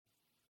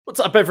What's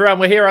up, everyone?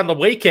 We're here on the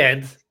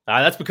weekend.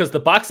 That's because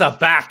the Bucks are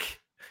back,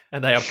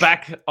 and they are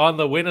back on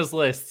the winners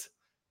list.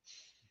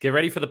 Get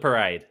ready for the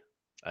parade.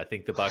 I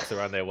think the Bucks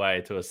are on their way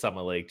to a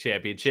Summer League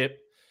championship.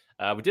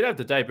 We did have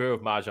the debut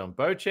of Marjan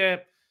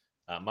Beauchamp.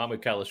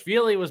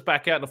 Mamukelashvili was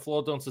back out on the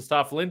floor doing some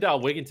stuff.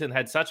 Lindell Wigginton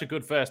had such a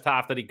good first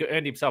half that he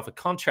earned himself a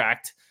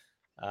contract.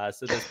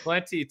 So there's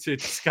plenty to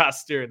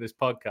discuss during this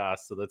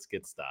podcast. So let's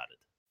get started.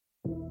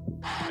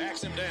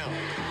 Backs him down.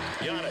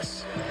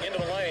 Giannis into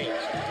the lane.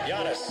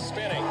 Giannis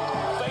spinning.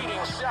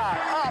 Fading shot.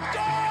 Up.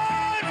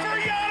 Good for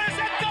Giannis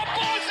at the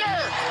buzzer.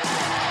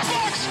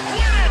 Bucks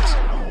win it.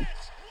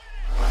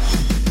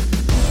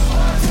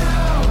 Our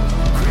town,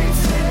 Green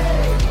City,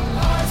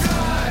 our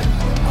time,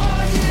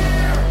 our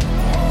year,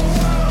 whole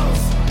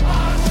world's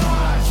on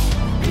watch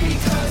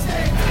because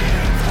they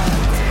beat the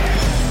team.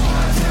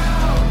 Our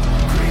town,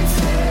 Green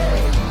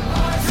City,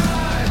 our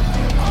time,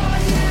 our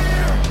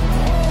year,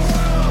 whole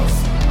world's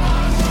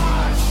on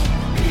watch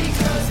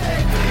because they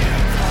beat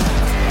the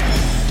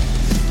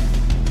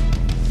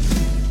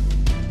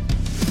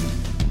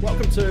team.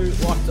 Welcome to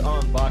Locked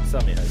On Bucks.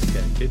 I'm your host,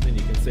 Ken Pittman.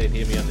 You can see and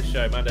hear me on the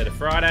show Monday to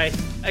Friday,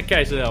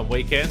 occasionally on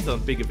weekends on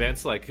big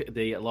events like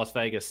the Las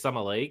Vegas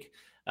Summer League.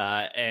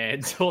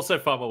 And also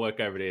find my work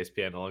over at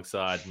ESPN.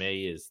 Alongside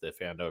me is the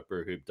founder of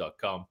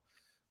brewhoop.com,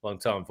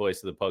 longtime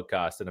voice of the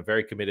podcast, and a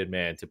very committed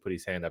man to put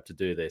his hand up to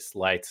do this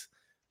late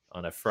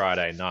on a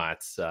Friday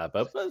night.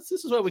 But this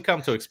is what we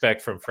come to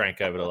expect from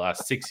Frank over the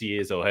last 6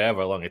 years or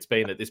however long it's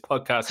been that this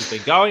podcast has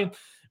been going.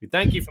 We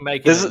thank you for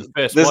making it the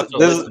first watch or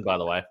listen, by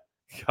the way.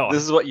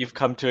 This is what you've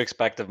come to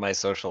expect of my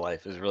social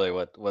life is really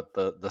what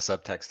the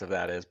subtext of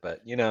that is. But,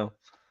 you know,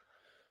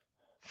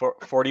 for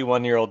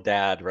 41-year-old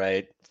dad,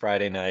 right?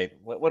 Friday night,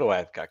 what do I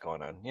have got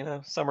going on? You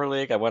know, Summer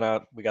League, I went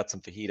out, we got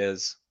some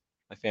fajitas.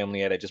 My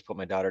family had, I just put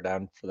my daughter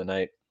down for the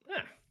night. Yeah.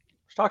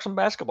 Let's talk some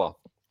basketball.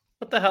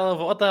 What the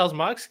hell's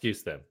my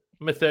excuse then?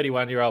 I'm a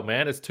 31-year-old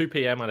man. It's 2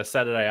 p.m. on a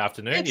Saturday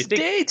afternoon. It's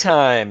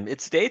daytime.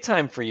 It's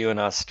daytime for you in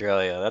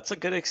Australia. That's a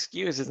good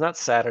excuse. It's not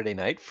Saturday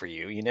night for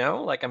you, you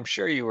know? Like, I'm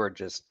sure you were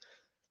just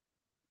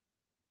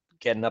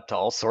getting up to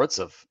all sorts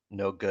of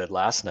no good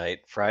last night,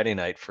 Friday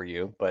night for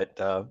you. But,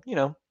 you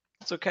know,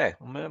 it's okay.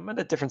 I'm at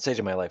a different stage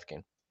of my life,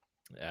 Ken.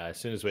 As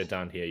soon as we're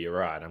done here, you're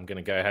right. I'm going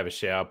to go have a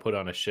shower, put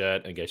on a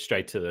shirt, and go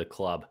straight to the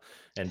club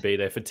and be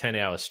there for 10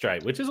 hours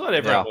straight, which is what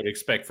everyone would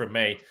expect from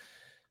me.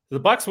 The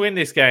Bucks win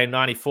this game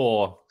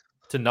 94-90.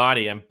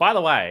 And by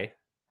the way,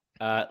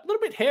 a little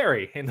bit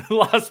hairy in the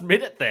last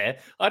minute there.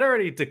 I'd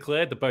already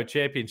declared the Bo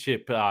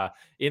Championship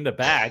in the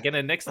bag. And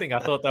the next thing I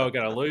thought they were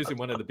going to lose in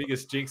one of the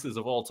biggest jinxes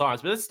of all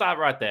times. But let's start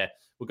right there.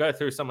 We'll go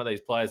through some of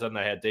these players. I don't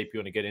know how deep you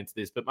want to get into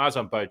this, but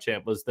Marjan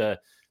Beauchamp was the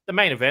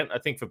main event. I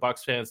think for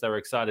Bucks fans, they were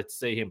excited to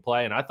see him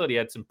play. And I thought he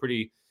had some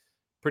pretty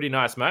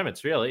nice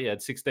moments, really. He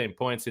had 16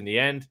 points in the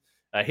end,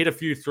 hit a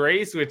few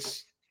threes,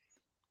 which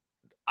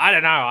I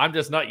don't know. I'm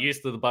just not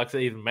used to the Bucks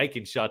even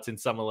making shots in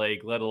Summer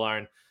League, let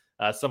alone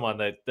someone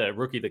the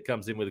rookie that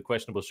comes in with a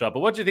questionable shot. But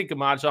what do you think of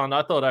Marjan?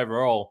 I thought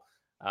overall,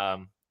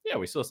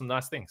 we saw some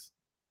nice things.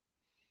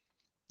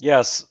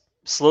 Yes,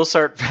 slow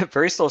start,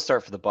 very slow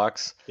start for the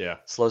Bucks. Yeah,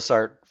 slow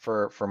start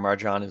for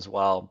Marjan as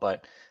well.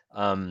 But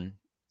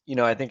you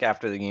know, I think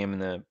after the game in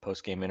the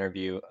post game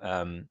interview,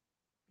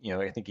 you know,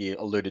 I think he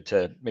alluded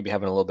to maybe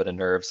having a little bit of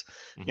nerves.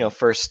 Mm-hmm. You know,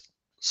 first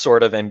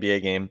sort of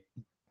NBA game.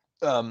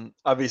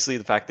 Obviously,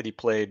 the fact that he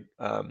played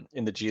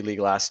in the G League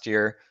last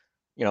year,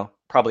 you know,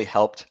 probably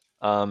helped.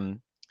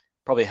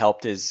 Probably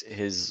helped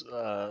his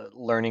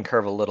learning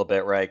curve a little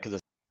bit, right? Because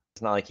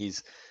it's not like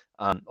he's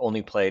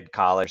only played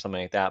college or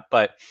something like that.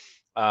 But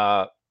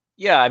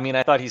yeah, I mean,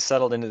 I thought he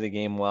settled into the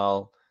game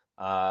well.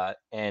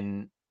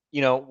 And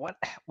you know,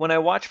 when I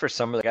watch for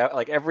summer,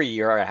 like every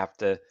year, I have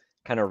to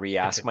kind of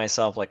re-ask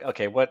myself, like,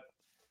 okay, what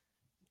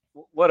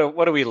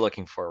are we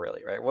looking for,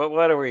 really, right?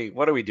 What are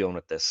we doing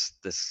with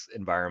this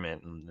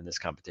environment and this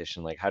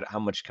competition? Like, how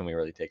much can we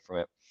really take from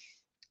it?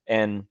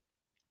 And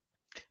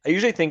I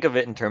usually think of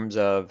it in terms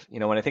of, you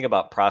know, when I think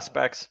about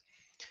prospects,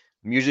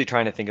 I'm usually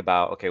trying to think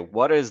about, okay,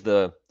 what is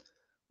the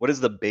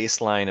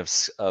baseline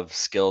of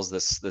skills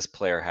this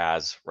player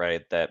has,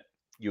 right, that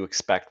you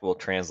expect will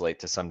translate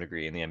to some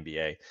degree in the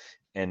NBA,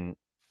 and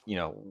you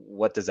know,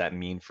 what does that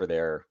mean for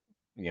their,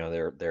 you know,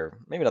 their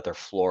maybe not their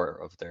floor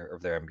of their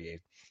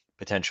NBA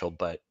potential,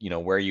 but you know,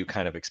 where you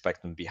kind of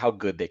expect them to be, how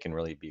good they can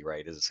really be,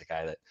 right? Is this a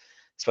guy that,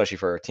 especially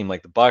for a team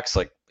like the Bucks,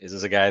 like, is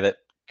this a guy that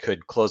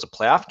could close a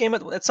playoff game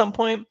at some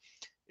point?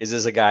 Is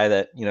this a guy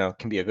that, you know,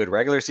 can be a good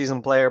regular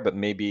season player, but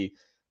maybe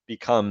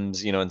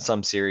becomes, you know, in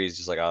some series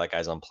just like, oh, that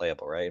guy's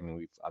unplayable, right? I mean,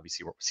 we've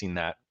obviously seen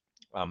that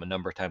a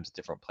number of times with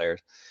different players.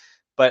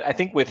 But I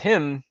think with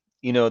him,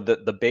 you know,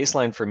 the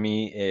baseline for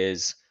me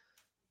is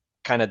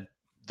kind of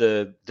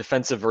the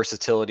defensive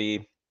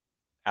versatility,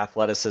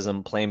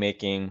 athleticism,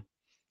 playmaking,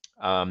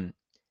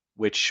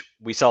 which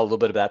we saw a little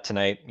bit of that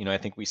tonight. You know, I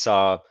think we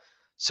saw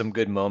some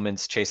good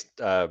moments.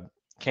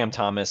 Cam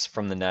Thomas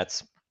from the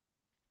Nets,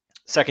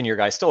 second-year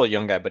guy, still a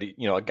young guy, but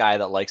you know, a guy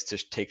that likes to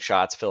take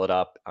shots, fill it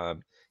up. You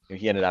know,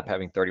 he ended up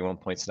having 31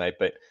 points tonight,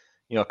 but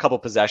you know, a couple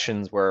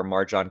possessions where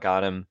Marjan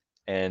got him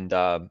and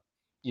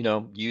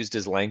used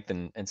his length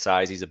and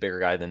size. He's a bigger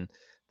guy than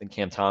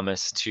Cam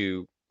Thomas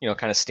to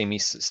kind of stymie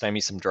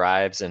some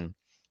drives, and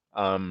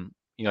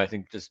I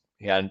think just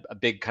he had a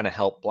big kind of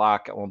help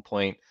block at one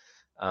point.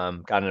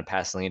 Got in a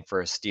pass lane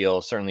for a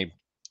steal. Certainly,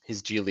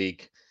 his G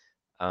League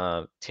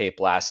tape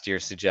last year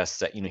suggests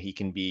that he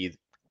can be,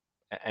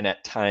 and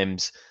at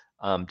times,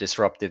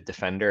 disruptive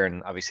defender,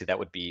 and obviously that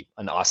would be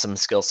an awesome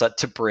skill set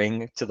to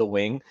bring to the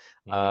wing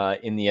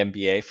in the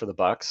NBA for the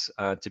Bucks,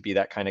 to be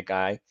that kind of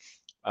guy.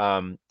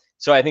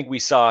 So I think we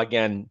saw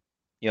again,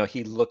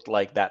 he looked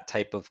like that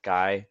type of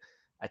guy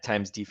at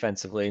times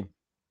defensively.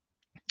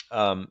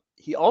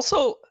 He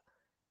also,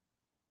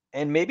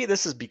 and maybe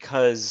this is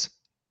because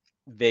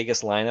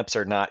Vegas lineups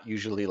are not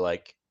usually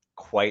like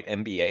quite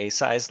NBA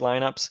sized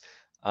lineups.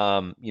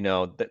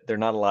 They're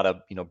not a lot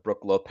of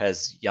Brook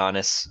Lopez,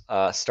 Giannis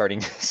starting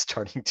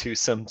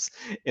twosomes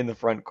in the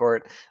front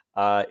court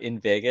in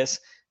Vegas.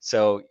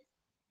 So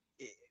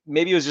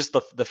maybe it was just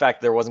the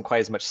fact there wasn't quite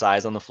as much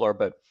size on the floor,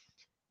 but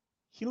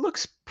he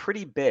looks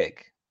pretty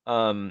big.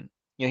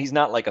 He's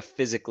not like a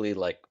physically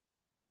like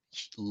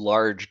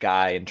large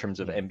guy in terms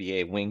of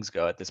NBA wings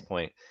go at this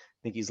point. I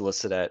think he's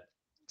listed at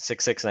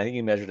 6'6", and I think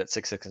he measured at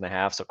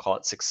 6'6.5", so call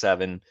it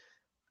 6'7",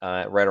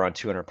 right around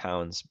 200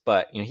 pounds.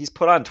 But he's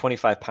put on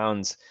 25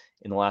 pounds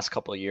in the last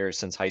couple of years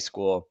since high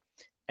school,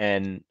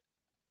 and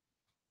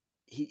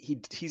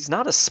he's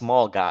not a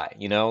small guy.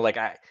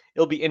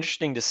 It'll be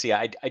interesting to see.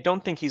 I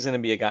don't think he's going to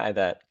be a guy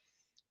that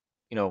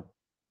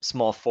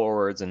small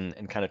forwards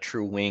and kind of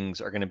true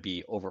wings are going to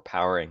be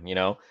overpowering.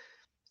 And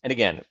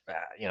again,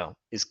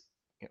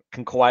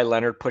 can Kawhi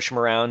Leonard push him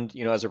around,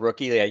 as a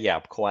rookie? Yeah,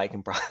 Kawhi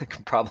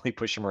can probably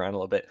push him around a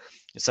little bit.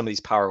 Some of these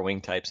power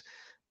wing types,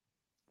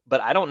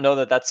 but I don't know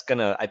that that's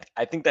gonna.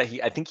 I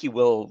think he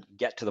will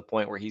get to the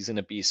point where he's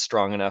gonna be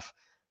strong enough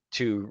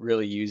to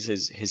really use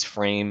his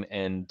frame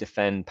and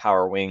defend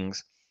power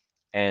wings.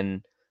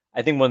 And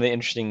I think one of the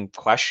interesting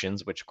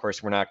questions, which of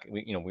course we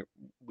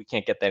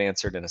can't get that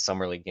answered in a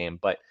summer league game,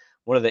 but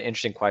one of the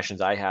interesting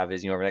questions I have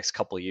is over the next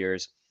couple of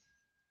years.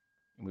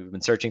 We've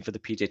been searching for the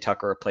PJ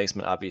Tucker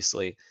replacement,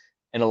 obviously,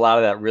 and a lot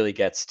of that really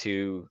gets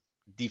to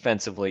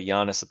defensively.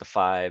 Giannis at the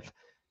 5.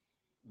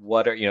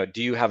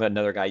 Do you have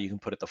another guy you can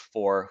put at the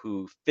 4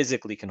 who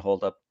physically can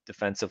hold up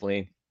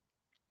defensively,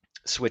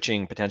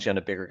 switching potentially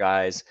onto bigger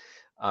guys,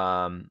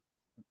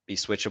 be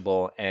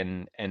switchable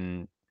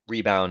and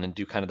rebound and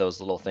do kind of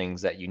those little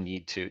things that you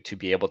need to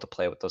be able to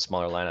play with those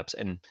smaller lineups.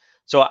 And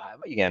so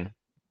again,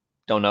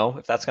 don't know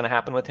if that's going to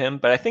happen with him,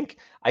 but I think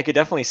I could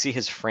definitely see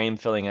his frame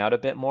filling out a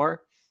bit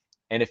more.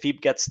 And if he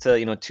gets to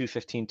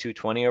 215,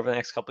 220 over the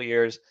next couple of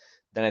years,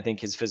 then I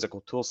think his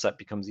physical tool set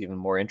becomes even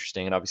more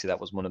interesting. And obviously that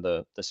was one of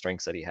the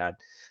strengths that he had.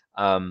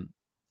 And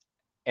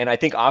I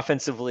think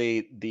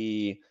offensively,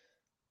 the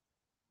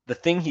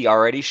thing he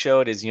already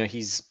showed is,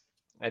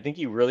 I think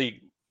he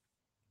really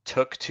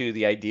took to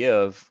the idea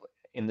of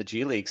in the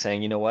G League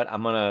saying, what,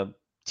 I'm on a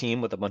team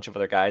with a bunch of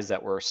other guys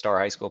that were star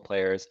high school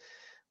players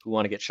who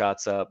want to get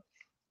shots up.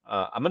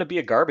 I'm going to be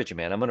a garbage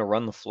man. I'm going to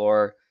run the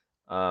floor.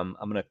 I'm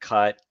going to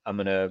cut. I'm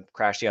going to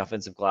crash the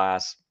offensive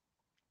glass.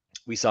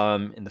 We saw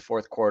him in the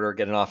fourth quarter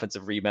get an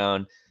offensive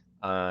rebound.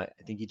 I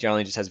think he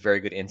generally just has very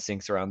good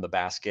instincts around the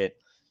basket.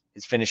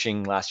 His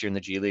finishing last year in the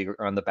G League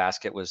around the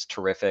basket was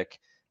terrific.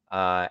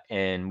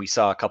 And we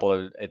saw a couple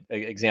of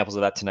examples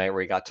of that tonight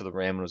where he got to the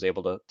rim and was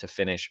able to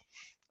finish.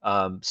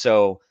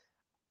 So,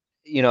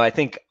 I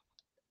think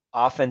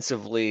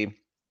offensively,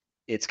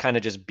 it's kind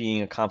of just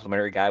being a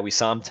complimentary guy. We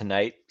saw him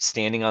tonight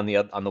standing on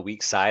the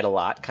weak side a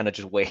lot, kind of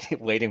just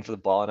waiting for the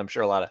ball. And I'm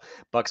sure a lot of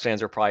Bucks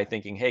fans are probably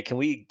thinking, hey, can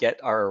we get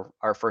our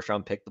first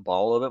round pick the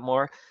ball a little bit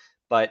more?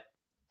 But,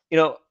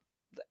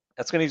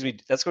 that's what he's going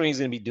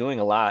to be doing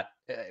a lot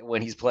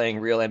when he's playing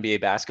real NBA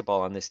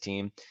basketball on this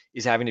team,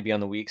 is having to be on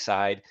the weak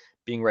side,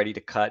 being ready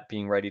to cut,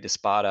 being ready to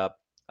spot up,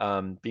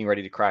 being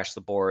ready to crash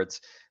the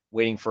boards,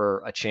 waiting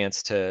for a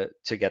chance to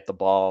get the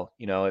ball,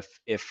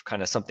 if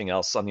kind of something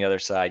else on the other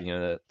side,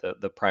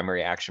 the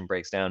primary action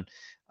breaks down.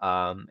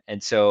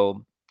 And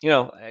so,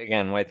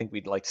 again, I think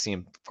we'd like to see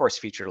him, of course,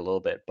 featured a little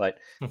bit, but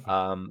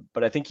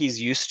I think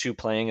he's used to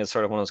playing as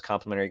sort of one of those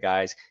complimentary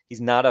guys. He's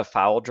not a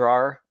foul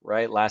drawer,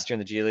 right? Last year in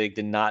the G League,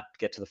 did not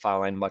get to the foul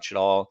line much at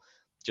all,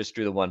 just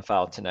drew the one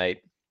foul tonight.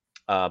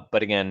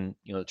 But again,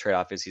 the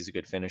trade-off is he's a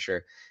good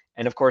finisher.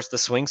 And of course, the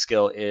swing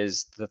skill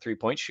is the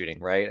 3-point shooting,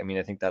 right? I mean,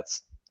 I think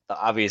that's the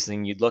obvious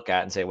thing you'd look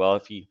at and say, well,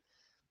 if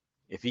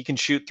he can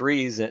shoot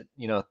threes at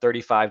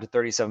 35 to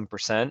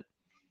 37%,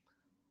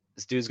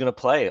 this dude's going to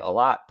play a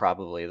lot.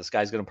 Probably this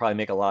guy's going to probably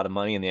make a lot of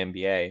money in the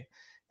NBA.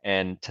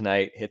 And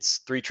tonight hits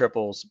 3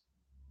 triples,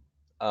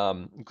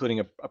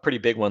 including a pretty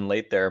big one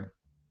late there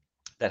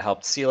that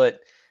helped seal it.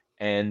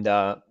 And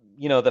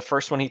the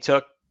first one he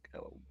took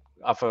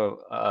off of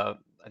I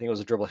think it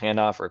was a dribble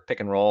handoff or pick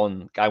and roll,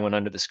 and the guy went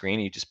under the screen.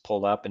 He just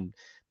pulled up and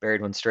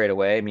buried one straight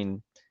away. I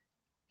mean,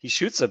 he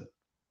shoots a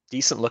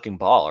decent looking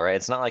ball, right?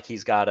 It's not like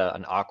he's got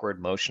an awkward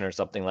motion or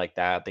something like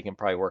that. They can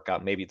probably work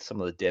out maybe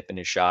some of the dip in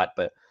his shot,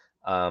 but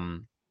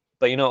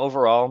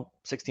overall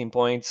 16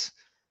 points,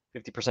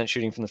 50%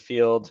 shooting from the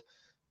field,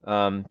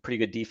 pretty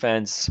good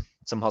defense,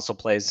 some hustle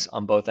plays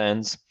on both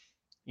ends.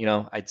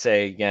 I'd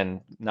say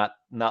again, not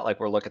like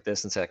we're look at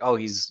this and say like, oh,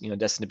 he's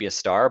destined to be a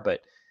star,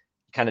 but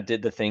he kind of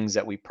did the things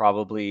that we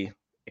probably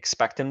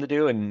expect him to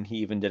do, and he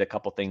even did a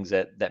couple things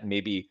that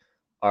maybe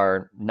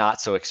are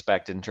not so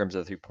expected in terms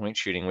of 3-point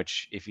shooting,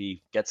 which if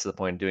he gets to the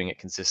point of doing it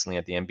consistently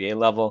at the NBA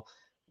level,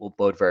 will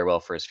bode very well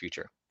for his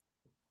future.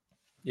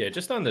 Yeah,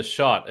 just on the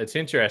shot, it's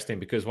interesting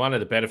because one of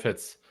the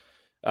benefits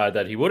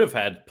that he would have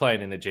had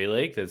playing in the G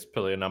League, there's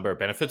probably a number of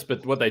benefits,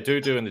 but what they do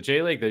in the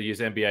G League, they use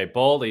NBA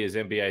ball, they use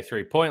NBA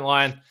 3-point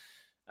line,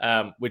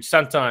 which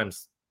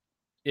sometimes,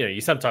 you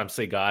sometimes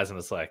see guys and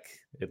it's like,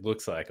 it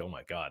looks like, oh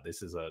my God,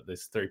 this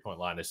 3-point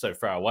line is so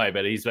far away,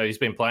 but he's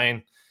been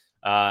playing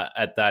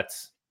at that,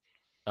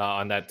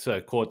 on that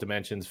court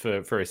dimensions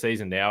for a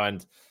season now.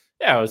 And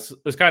yeah, it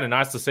was kind of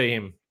nice to see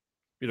him,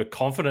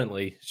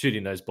 confidently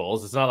shooting those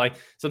balls. It's not like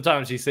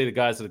sometimes you see the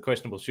guys that are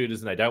questionable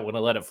shooters and they don't want to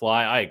let it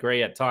fly. I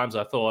agree. At times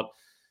I thought,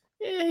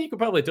 yeah, he could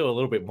probably do a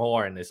little bit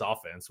more in this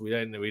offense. We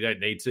don't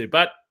need to.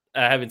 But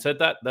having said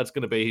that, that's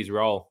going to be his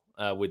role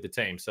with the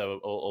team. So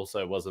it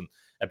also wasn't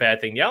a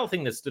bad thing. The other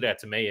thing that stood out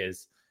to me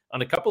is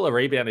on a couple of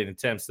rebounding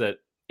attempts that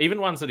even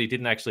ones that he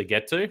didn't actually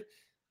get to,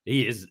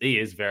 he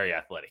is very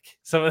athletic.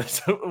 I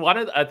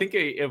think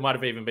it might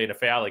have even been a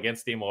foul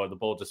against him or the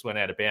ball just went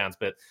out of bounds,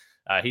 but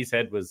his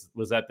head was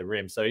at the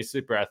rim, so he's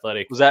super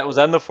athletic. Was that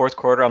in the fourth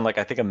quarter? I'm like,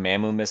 I think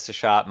Mamu missed a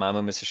shot,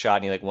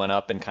 and he like went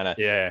up and kind of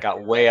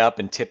got way up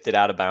and tipped it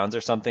out of bounds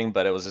or something.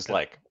 But it was just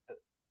like,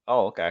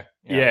 oh, okay.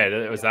 Yeah,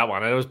 it was that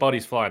one. And it was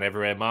bodies flying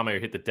everywhere.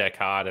 Mamu hit the deck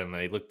hard, and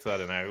he looked, I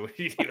don't know,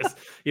 he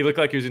looked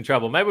like he was in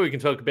trouble. Maybe we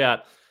can talk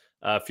about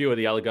a few of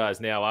the other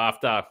guys now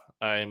after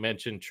I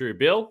mentioned True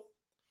Bill.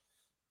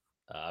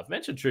 I've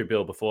mentioned True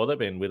Bill before. They've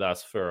been with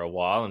us for a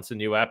while. And it's a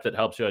new app that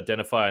helps you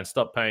identify and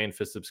stop paying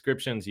for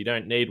subscriptions you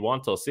don't need,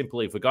 want, or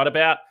simply forgot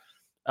about.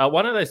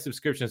 One of those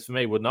subscriptions for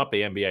me would not be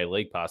NBA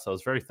League Pass. I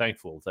was very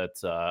thankful that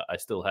I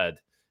still had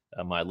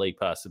my League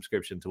Pass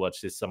subscription to watch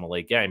this Summer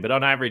League game. But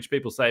on average,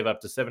 people save up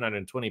to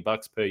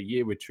 $720 per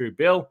year with True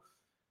Bill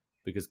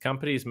because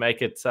companies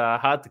make it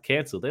hard to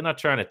cancel. They're not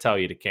trying to tell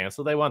you to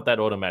cancel. They want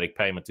that automatic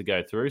payment to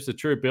go through. So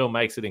True Bill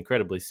makes it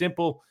incredibly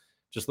simple.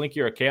 Just link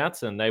your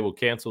accounts and they will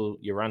cancel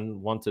your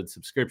unwanted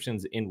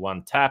subscriptions in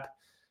one tap.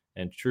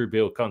 And True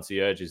Bill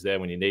Concierge is there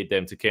when you need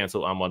them to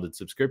cancel unwanted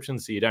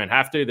subscriptions, so you don't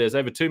have to. There's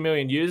over 2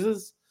 million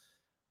users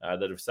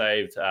that have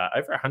saved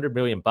over $100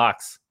 million.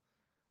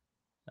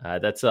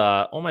 That's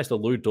almost a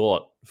Lou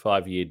Dort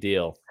 5-year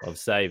deal of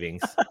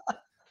savings.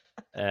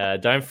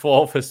 Don't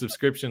fall for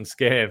subscription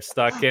scams.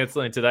 Start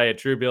canceling today at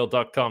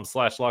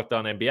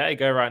truebill.com/LockedOnNBA.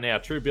 Go right now,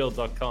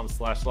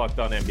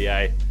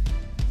 truebill.com/LockedOnNBA.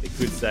 It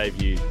could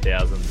save you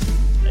thousands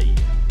a year.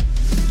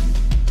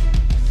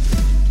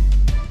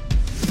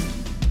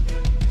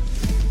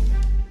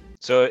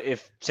 So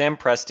if Sam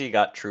Presti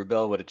got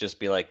Truebill, would it just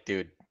be like,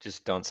 dude,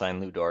 just don't sign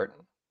Lou Dort?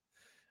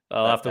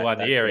 Well, after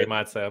 1 year, he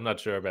might say, I'm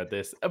not sure about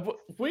this. I like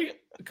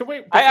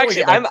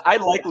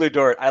Lou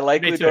Dort. I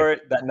like Lou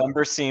Dort. That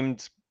number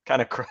seemed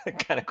kind of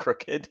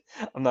crooked.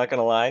 I'm not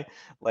gonna lie.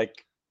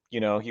 Like,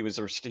 he was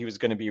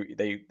going to be.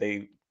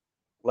 They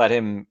let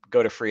him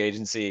go to free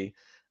agency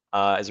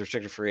as a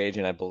restricted free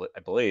agent, I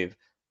believe.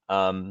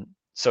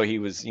 So he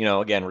was,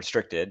 again,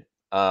 restricted.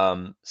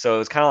 So it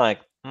was kind of like,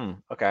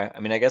 okay. I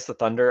mean, I guess the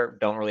Thunder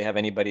don't really have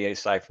anybody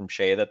aside from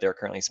Shea that they're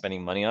currently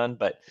spending money on,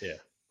 but yeah, it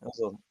was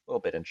a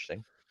little bit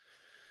interesting.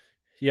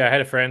 Yeah, I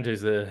had a friend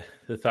who's the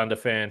Thunder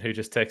fan who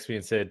just texted me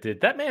and said, did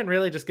that man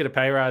really just get a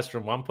pay rise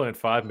from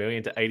 $1.5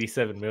 million to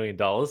 $87 million?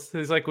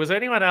 He's like, was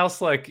anyone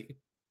else like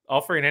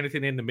offering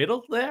anything in the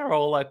middle there,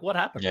 or like what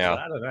happened? Yeah,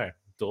 I don't know.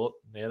 Dort,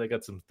 yeah, they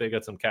got some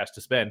cash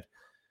to spend.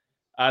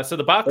 So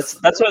the Bucks.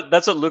 That's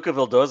what Luca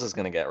Vildoza is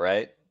going to get,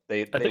 right?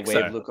 They waived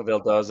so. Luca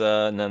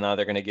Vildoza, and then now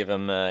they're going to give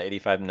him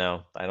 85.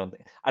 No, I don't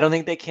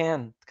think they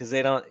can, because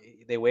they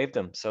waived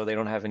him, so they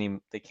don't have any.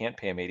 They can't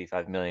pay him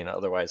 $85 million.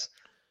 Otherwise,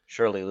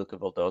 surely Luca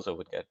Vildoza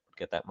would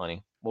get that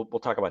money. We'll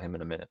talk about him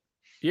in a minute.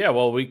 Yeah,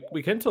 well, we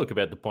can talk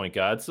about the point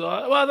guards.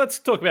 Well, let's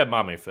talk about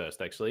Mamu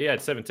first, actually. He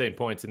had 17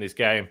 points in this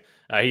game.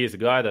 He is a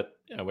guy that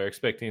we're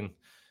expecting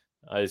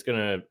is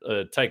going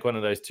to take one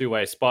of those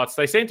two-way spots.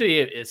 They seem to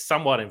be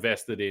somewhat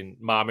invested in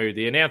Mamu.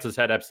 The announcers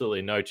had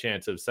absolutely no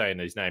chance of saying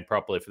his name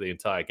properly for the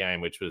entire game,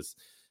 which was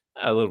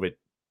a little bit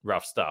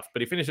rough stuff.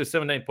 But he finished with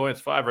 17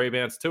 points, 5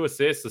 rebounds, 2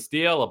 assists, a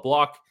steal, a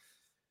block.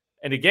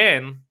 And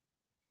again,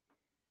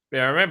 I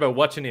remember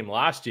watching him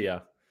last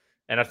year,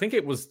 and I think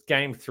it was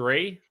game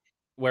 3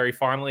 where he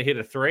finally hit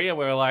a 3, and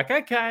we were like,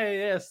 okay,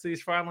 yes,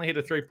 he's finally hit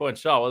a 3-point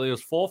shot. Well, he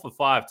was 4 for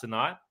 5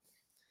 tonight.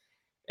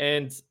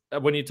 And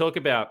when you talk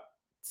about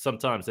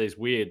sometimes these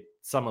weird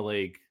summer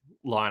league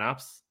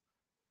lineups,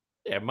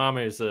 yeah,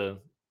 Mamu's a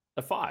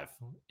 5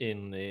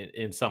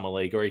 in summer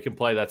league, or he can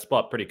play that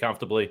spot pretty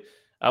comfortably.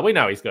 We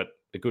know he's got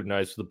a good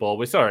nose for the ball.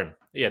 We saw him;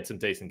 he had some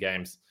decent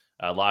games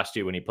last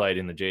year when he played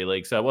in the G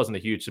League, so it wasn't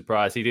a huge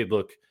surprise. He did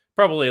look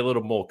probably a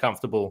little more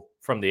comfortable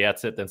from the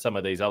outset than some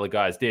of these other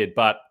guys did.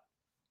 But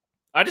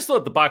I just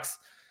thought the Bucks,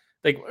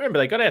 they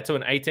got out to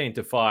an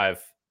 18-5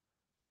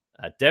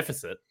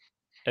 deficit,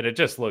 and it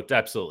just looked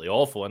absolutely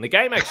awful. And the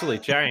game actually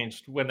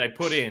changed when they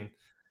put in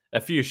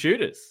a few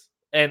shooters.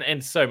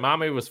 And so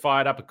Mamu was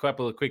fired up a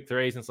couple of quick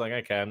threes, and it's like,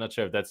 okay, I'm not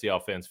sure if that's the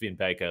offense Vin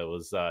Baker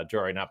was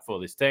drawing up for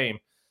this team.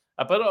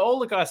 But all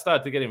the guys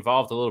started to get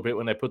involved a little bit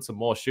when they put some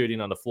more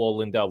shooting on the floor.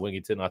 Lindell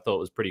Wingington, I thought,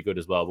 was pretty good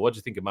as well. But what do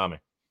you think of Mamu?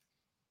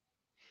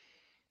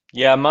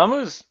 Yeah,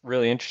 Mamu's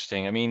really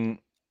interesting. I mean,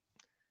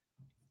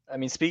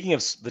 speaking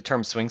of the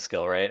term swing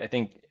skill, right? I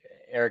think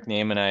Eric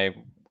Name and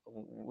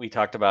we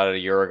talked about it a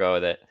year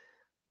ago that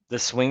the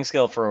swing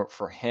skill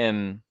for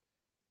him,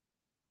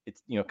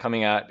 it's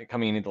coming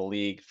into the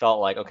league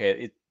felt like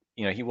okay,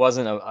 he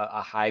wasn't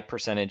a high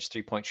percentage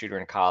 3-point shooter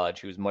in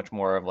college. He was much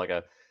more of like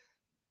a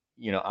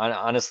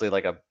honestly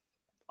like a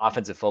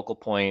offensive focal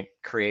point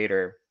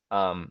creator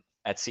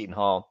at Seton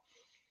Hall.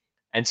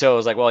 And so it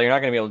was like, well, you're not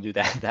going to be able to do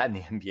that in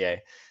the NBA.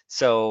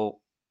 So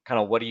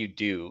kind of what do you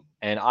do?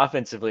 And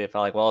offensively, it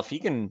felt like, well, if he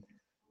can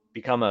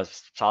become a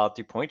solid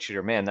 3-point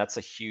shooter, man, that's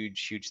a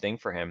huge thing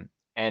for him.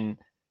 And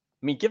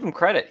I mean, give him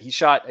credit. He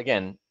shot,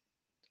 again,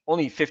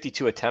 only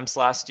 52 attempts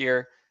last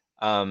year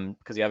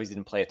because he obviously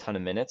didn't play a ton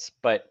of minutes,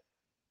 but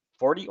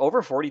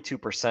over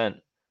 42%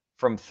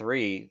 from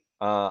three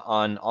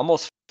on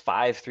almost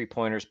 5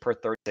 3-pointers per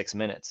 36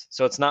 minutes.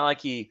 So it's not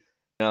like he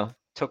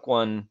took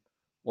one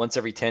once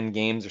every 10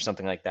 games or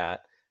something like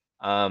that.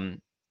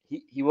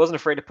 He wasn't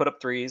afraid to put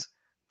up threes,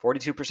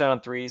 42% on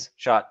threes,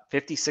 shot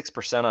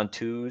 56% on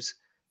twos,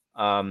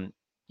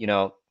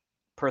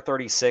 per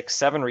 36,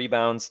 7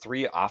 rebounds,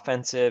 3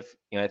 offensive.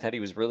 I thought he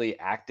was really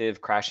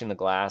active, crashing the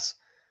glass,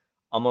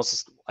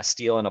 almost a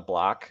steal and a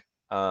block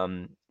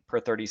per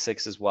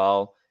 36 as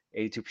well.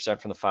 82%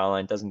 from the foul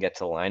line, doesn't get to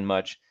the line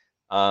much.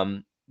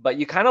 But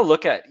you kind of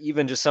look at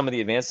even just some of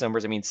the advanced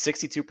numbers. I mean,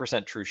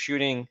 62% true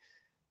shooting.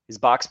 His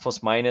box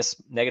plus minus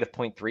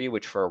 -0.3,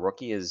 which for a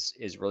rookie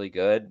is really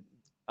good.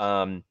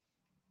 Like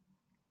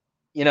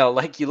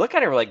you look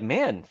at it, we're like,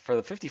 man, for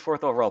the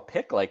 54th overall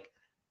pick, like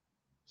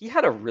he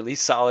had a really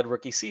solid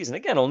rookie season.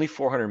 Again, only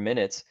 400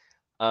 minutes,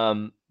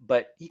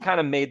 but he kind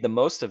of made the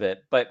most of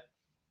it. But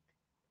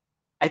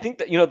I think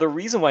that the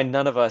reason why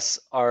none of us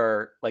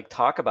are like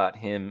talk about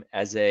him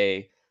as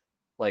a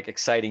like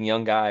exciting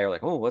young guy or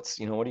like, oh, what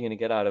are you going to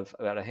get out of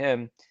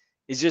him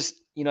is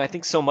just, I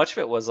think so much of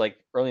it was like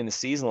early in the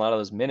season, a lot of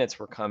those minutes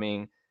were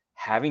coming,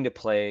 having to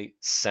play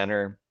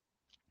center.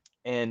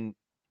 And,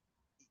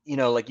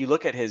 like you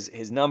look at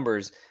his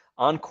numbers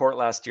on court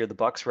last year, the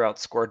Bucks were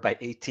outscored by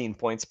 18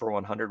 points per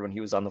 100 when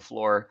he was on the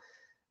floor.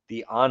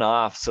 The on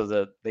off,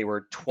 so they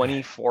were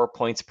 24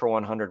 points per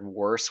 100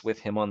 worse with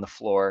him on the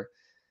floor.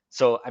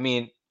 So, I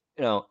mean,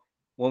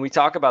 when we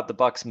talk about the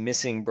Bucks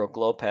missing Brook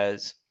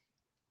Lopez,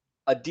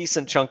 a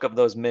decent chunk of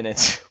those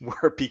minutes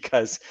were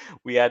because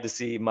we had to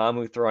see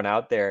Mamu thrown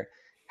out there,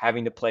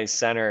 having to play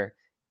center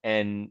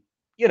and,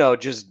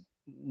 just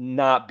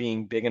not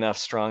being big enough,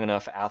 strong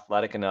enough,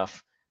 athletic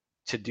enough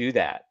to do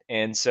that.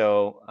 And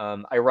so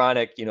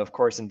ironic, of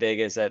course, in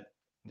Vegas that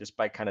just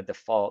by kind of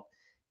default,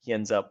 he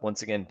ends up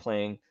once again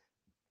playing,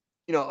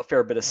 a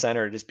fair bit of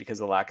center just because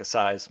of the lack of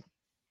size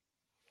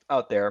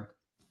out there.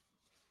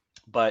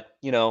 But,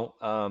 he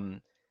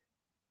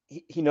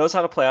knows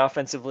how to play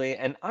offensively.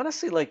 And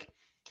honestly, like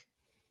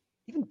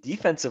even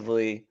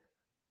defensively,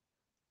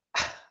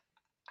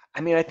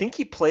 I mean, I think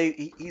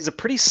he's a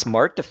pretty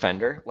smart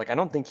defender. Like, I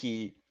don't think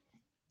he's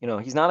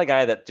not a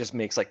guy that just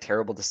makes like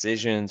terrible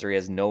decisions or he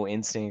has no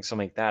instincts,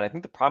 something like that. I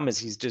think the problem is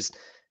he's just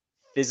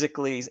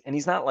physically, and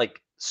he's not like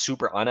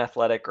super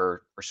unathletic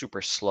or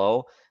super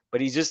slow,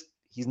 but he's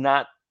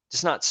not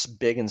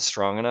big and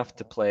strong enough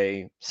to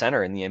play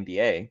center in the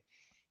NBA.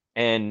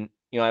 And,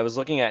 I was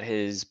looking at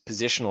his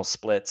positional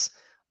splits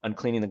on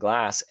cleaning the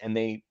glass, and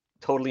they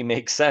totally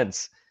make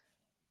sense.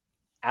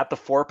 At the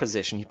 4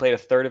 position, he played a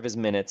third of his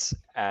minutes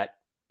at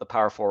the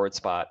power forward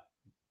spot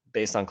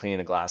based on cleaning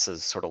the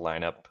glasses sort of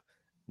lineup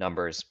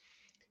numbers.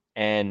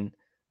 And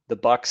the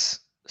Bucks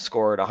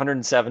scored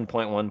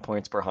 107.1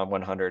 points per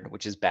 100,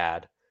 which is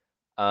bad.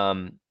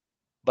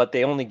 But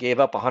they only gave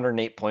up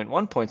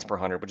 108.1 points per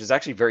 100, which is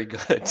actually very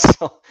good.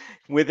 So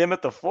with him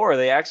at the 4,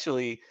 they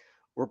actually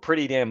were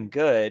pretty damn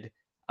good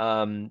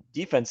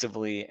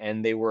defensively,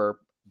 and they were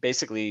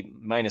basically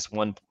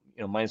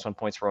 -1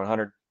 points per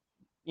 100.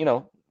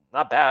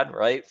 Not bad,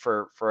 right?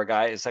 For a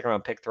guy, a second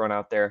round pick thrown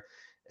out there,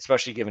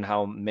 especially given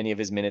how many of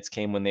his minutes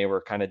came when they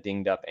were kind of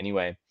dinged up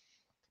anyway.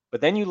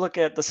 But then you look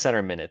at the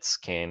center minutes,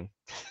 Kane.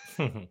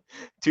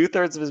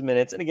 2/3 of his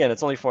minutes, and again,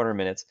 it's only 400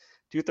 minutes.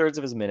 2/3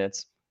 of his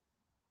minutes.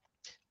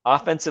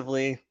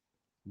 Offensively,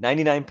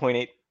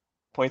 99.8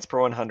 points per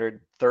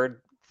 100,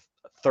 third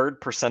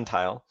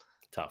percentile.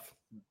 Tough.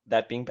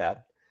 That being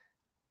bad.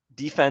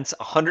 Defense,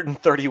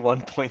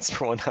 131 points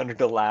per 100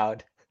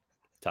 allowed.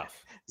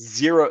 Tough.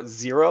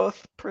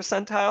 0th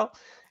percentile.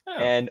 Oh.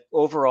 And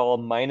overall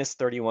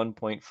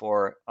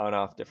 -31.4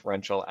 on-off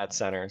differential at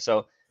center.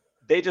 So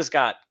they just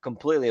got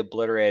completely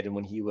obliterated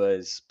when he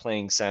was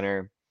playing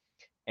center.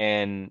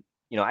 And,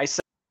 I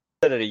said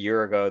it a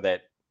year ago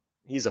that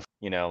he's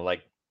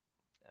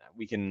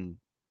we can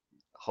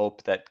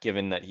hope that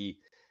given that he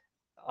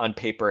on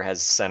paper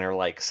has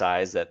center-like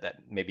size that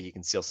maybe he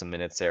can steal some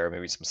minutes there,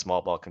 maybe some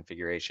small ball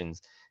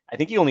configurations. I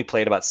think he only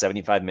played about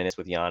 75 minutes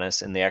with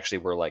Giannis, and they actually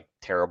were like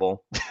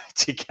terrible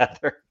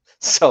together.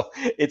 So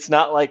it's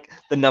not like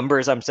the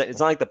numbers I'm saying. It's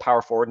not like the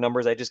power forward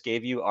numbers I just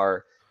gave you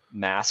are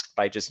masked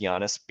by just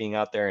Giannis being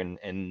out there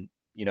and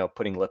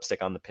putting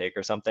lipstick on the pig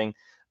or something.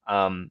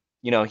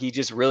 He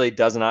just really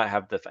does not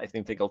have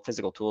the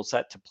physical tool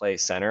set to play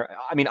center.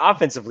 I mean,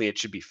 offensively it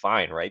should be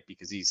fine, right?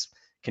 Because he's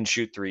can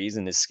shoot threes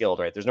and is skilled,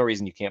 right? There's no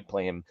reason you can't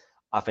play him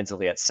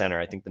offensively at center.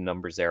 I think the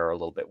numbers there are a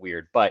little bit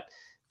weird, but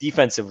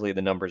defensively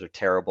the numbers are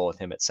terrible with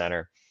him at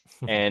center.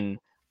 And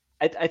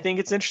I think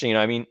it's interesting.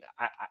 I mean,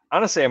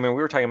 honestly, we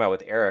were talking about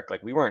with Eric,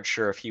 like we weren't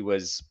sure if he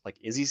was like,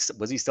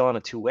 was he still on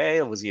a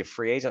two-way? Was he a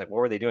free agent? Like, what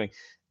were they doing?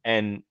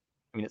 And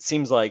I mean, it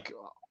seems like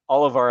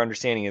all of our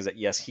understanding is that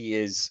yes, he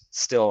is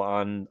still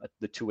on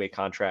the two-way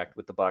contract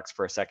with the Bucks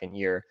for a second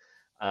year.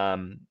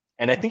 And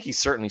I think he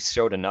certainly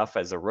showed enough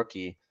as a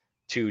rookie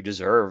to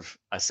deserve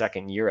a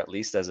second year, at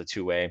least as a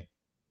two-way.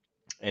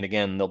 And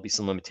again, there'll be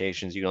some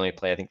limitations. You can only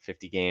play, I think,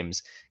 50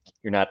 games.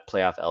 You're not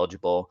playoff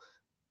eligible.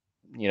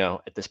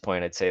 At this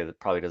point, I'd say that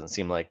probably doesn't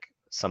seem like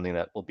something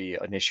that will be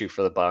an issue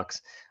for the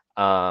Bucks.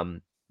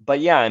 But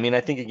yeah, I mean,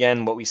 I think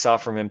again, what we saw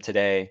from him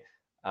today,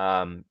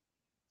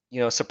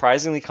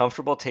 surprisingly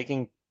comfortable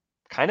taking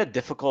kind of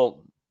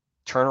difficult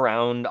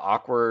turnaround,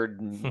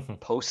 awkward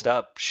post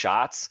up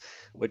shots,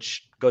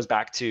 which goes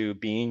back to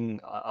being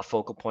a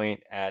focal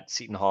point at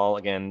Seton Hall.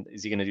 Again,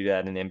 is he going to do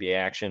that in NBA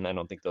action? I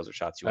don't think those are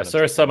shots you want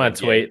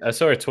to I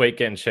saw a tweet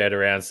getting shared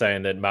around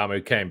saying that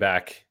Mamu came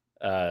back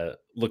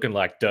looking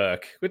like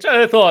Dirk, which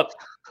I thought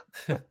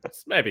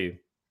maybe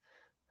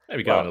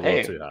going a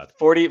little too hard.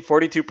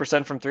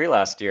 42% from three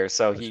last year.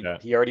 So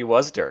he already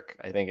was Dirk,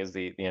 I think is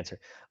the answer.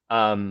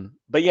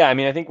 But yeah, I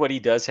mean, I think what he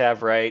does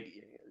have, right,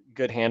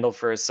 good handle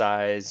for his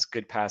size,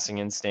 good passing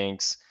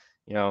instincts,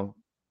 no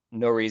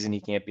reason he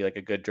can't be like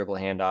a good dribble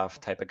handoff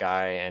type of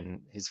guy.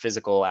 And his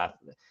physical,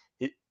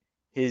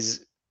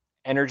 his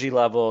energy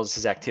levels,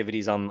 his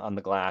activities on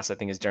the glass, I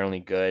think is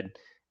generally good.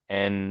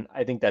 And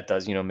I think that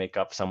does, make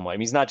up somewhat. I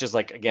mean, he's not just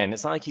like, again,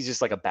 it's not like he's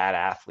just like a bad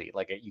athlete.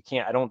 Like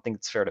I don't think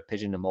it's fair to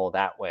pigeonhole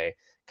that way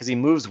because he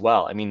moves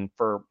well. I mean,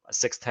 for a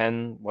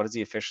 6'10", what is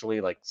he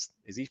officially like?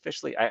 Is he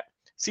officially? I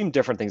seen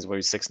different things where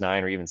he's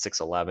 6'9" or even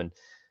 6'11".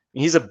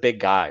 He's a big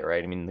guy,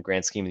 right? I mean, in the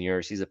grand scheme of the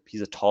universe,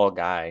 he's a tall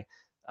guy,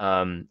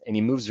 and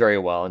he moves very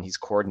well, and he's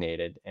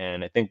coordinated.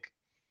 And I think,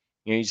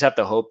 you just have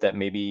to hope that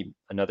maybe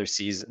another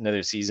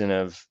season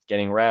of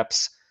getting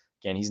reps.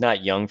 Again, he's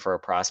not young for a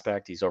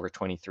prospect; he's over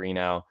 23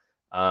 now.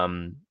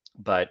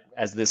 But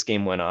as this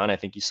game went on, I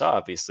think you saw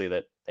obviously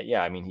that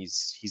yeah, I mean,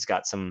 he's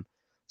got some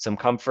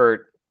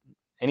comfort,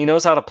 and he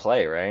knows how to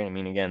play, right? I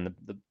mean, again,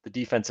 the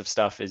defensive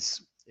stuff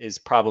is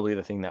probably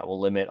the thing that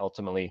will limit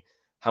ultimately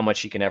how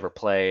much he can ever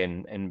play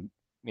and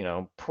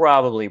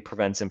probably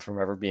prevents him from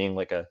ever being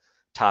like a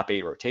top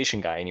 8 rotation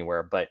guy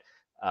anywhere. But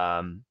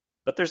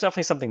there's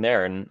definitely something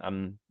there. And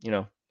I'm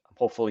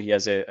hopefully he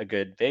has a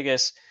good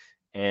Vegas,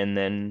 and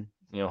then,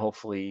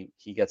 hopefully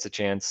he gets a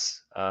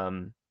chance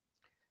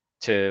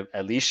to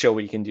at least show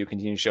what he can do,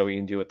 continue to show what he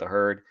can do with the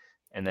Herd.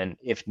 And then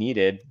if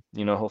needed,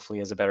 hopefully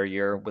he has a better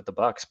year with the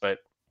Bucks, but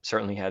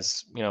certainly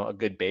has, a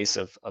good base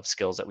of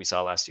skills that we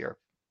saw last year.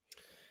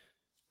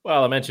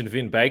 Well, I mentioned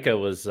Vin Baker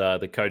was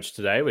the coach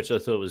today, which I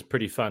thought was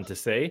pretty fun to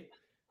see.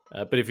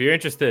 But if you're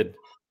interested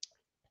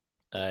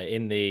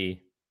in the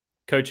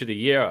Coach of the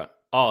Year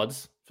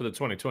odds for the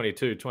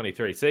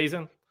 2022-23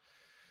 season,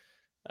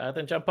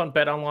 then jump on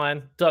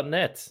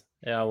betonline.net,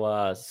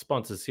 our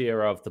sponsors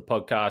here of the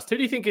podcast. Who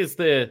do you think is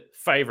the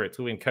favorite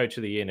to win Coach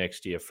of the Year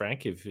next year,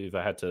 Frank, if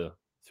I had to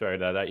throw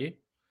that at you?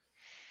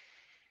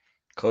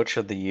 Coach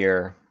of the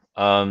Year.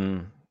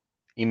 Ime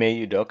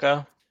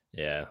Udoka?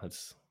 Yeah,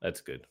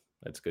 that's good.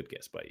 That's a good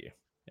guess by you.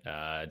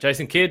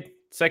 Jason Kidd,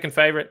 second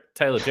favorite.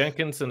 Taylor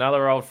Jenkins,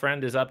 another old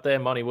friend, is up there.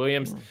 Monty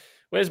Williams.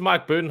 Where's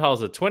Mike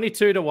Budenholzer?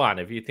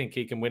 22-1. If you think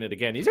he can win it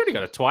again, he's already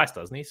got it twice,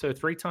 doesn't he? So a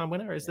 3-time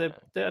winner. Is there?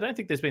 I don't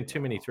think there's been too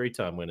many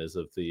 3-time winners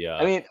of the.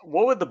 I mean,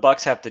 what would the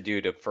Bucks have to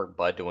do for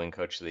Bud to win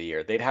Coach of the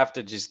Year? They'd have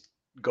to just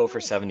go for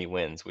 70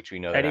 wins, which we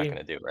know they're not going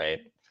to do, right?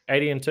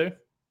 80-2.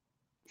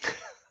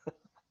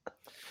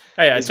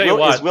 Hey, I tell you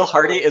what. Is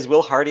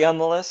Will Hardy on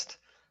the list?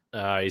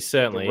 He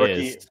certainly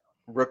is.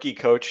 Rookie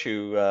coach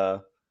who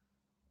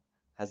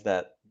has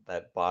that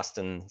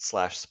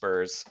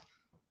Boston/Spurs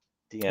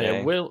DNA.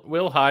 Yeah,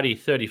 Will Hardy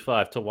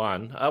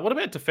 35-1. What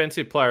about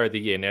defensive player of the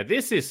year? Now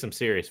this is some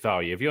serious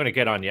value. If you want to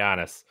get on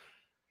Giannis,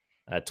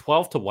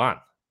 12-1.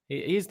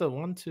 He's the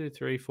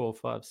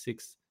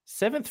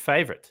 7th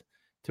favorite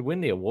to win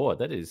the award.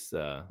 That is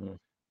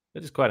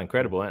quite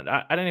incredible. And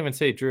I don't even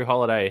see Drew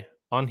Holiday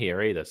on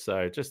here either.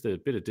 So just a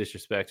bit of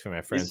disrespect from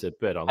our friends at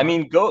Bet Online. I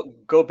mean,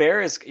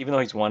 Gobert is, even though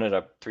he's won it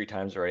up 3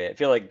 times already, I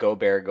feel like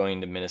Gobert going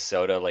to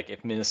Minnesota, like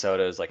if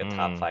Minnesota is like a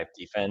top 5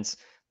 defense,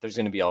 there's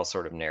going to be all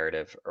sort of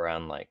narrative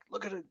around like,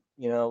 look at it,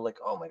 like,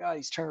 oh my God,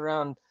 he's turned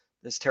around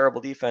this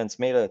terrible defense,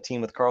 made a team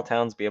with Karl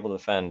Towns be able to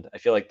defend. I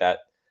feel like that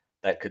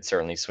could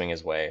certainly swing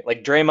his way.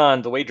 Like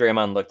Draymond, the way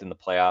Draymond looked in the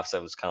playoffs, I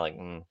was kind of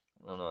like,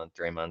 I don't know.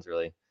 Draymond's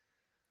really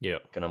Yeah.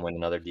 gonna win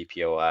another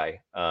DPOI.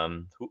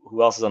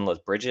 Who else is on those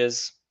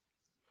Bridges?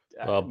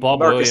 Well, Bob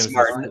Marcus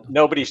Williams.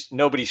 Smart.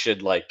 Nobody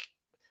should like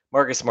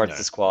Marcus Smart's No.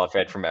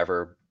 disqualified from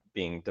ever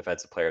being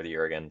Defensive Player of the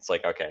Year again. It's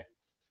like, okay,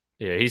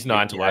 Yeah, he's You-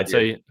 9 to you 1. had So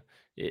your-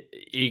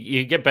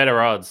 you get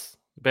better odds,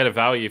 better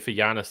value for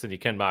Giannis than you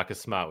can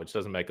Marcus Smart, which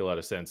doesn't make a lot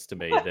of sense to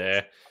me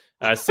there.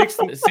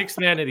 Sixth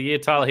man of the year,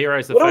 Tyler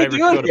Hero's the What are we favorite.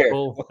 doing Jordan here?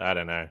 Poole. I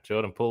don't know.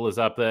 Jordan Poole is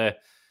up there.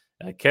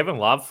 Kevin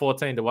Love,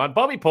 14 to 1.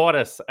 Bobby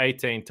Portis,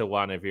 18 to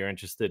 1, if you're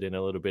interested in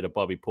a little bit of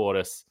Bobby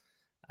Portis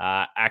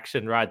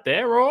action right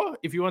there. Or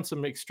if you want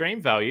some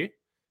extreme value,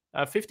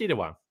 50 to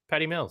 1.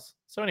 Patty Mills.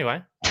 So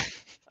anyway,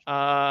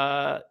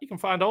 you can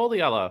find all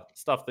the other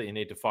stuff that you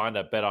need to find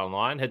at Bet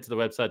Online. Head to the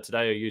website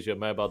today or use your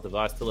mobile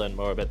device to learn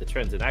more about the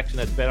trends in action.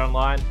 That's Bet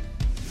Online,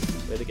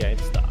 where the game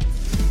starts.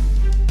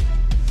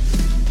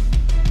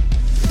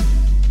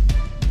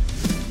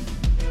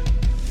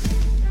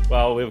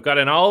 Well, we've got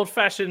an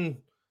old-fashioned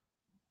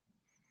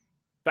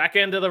back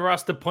end of the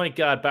roster point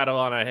guard battle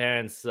on our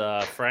hands,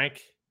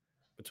 Frank,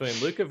 between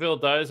Luka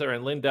Vildoza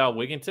and Lindell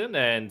Wigginton.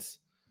 And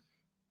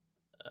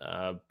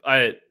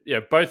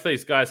both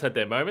these guys had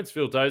their moments.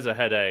 Vildoza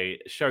had a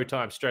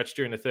Showtime stretch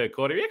during the third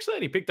quarter. He actually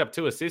only picked up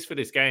 2 assists for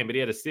this game, but he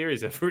had a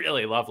series of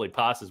really lovely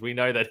passes. We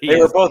know that They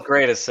were both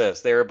great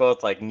assists. They were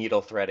both like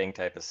needle threading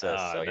type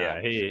assists. Oh, So no, yeah,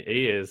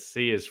 he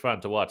is fun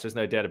to watch. There's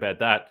no doubt about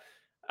that.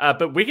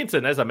 But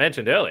Wigginton, as I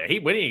mentioned earlier,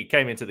 when he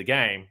came into the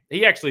game,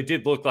 he actually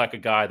did look like a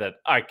guy that,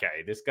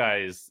 okay, this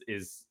guy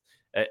is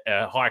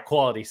a high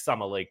quality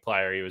summer league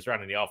player. He was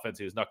running the offense.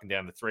 He was knocking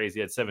down the threes.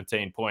 He had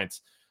 17 points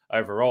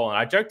overall. And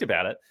I joked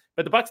about it,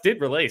 but the Bucks did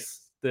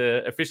release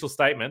the official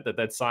statement that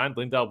they'd signed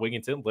Lindell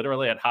Wigginton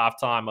literally at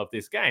halftime of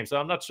this game. So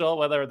I'm not sure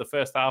whether the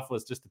first half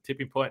was just a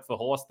tipping point for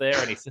Horst there.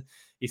 And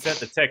he sent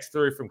the text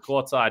through from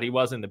courtside. He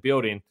was in the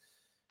building.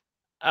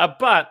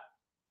 But,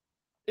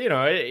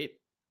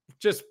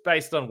 just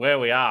based on where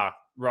we are,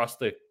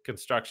 roster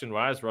construction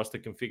wise, roster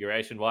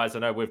configuration wise, I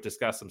know we've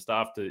discussed some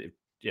stuff.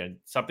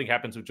 Something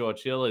happens with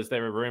George Hill. Is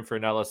there a room for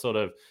another sort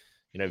of,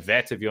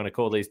 vet, if you want to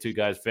call these two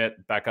guys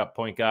vet, backup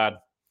point guard?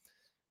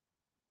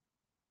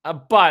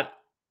 But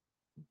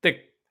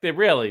there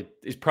really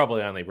is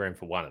probably only room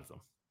for one of them.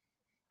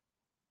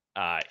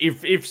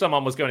 If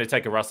someone was going to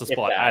take a roster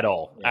spot at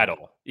all.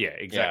 Yeah,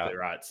 exactly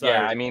right. So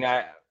yeah, I mean,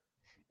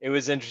 it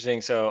was interesting.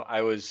 So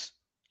I was,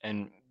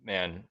 and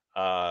man,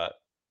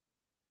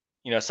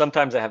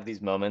 sometimes I have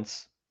these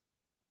moments,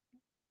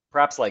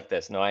 perhaps like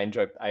this. No, I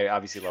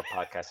obviously love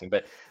podcasting,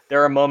 but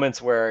there are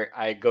moments where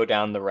I go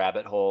down the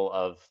rabbit hole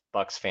of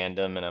Bucks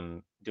fandom and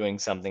I'm doing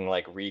something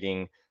like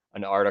reading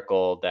an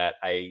article that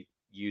I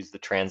use the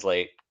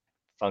translate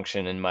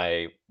function in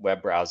my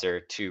web browser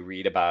to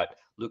read about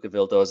Luka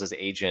Vildoza's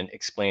agent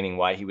explaining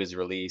why he was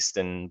released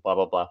and blah,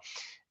 blah, blah.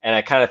 And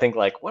I kind of think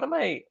like, what am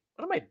I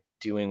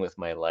doing with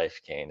my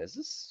life, Kane?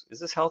 Is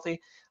this healthy?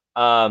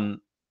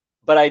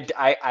 But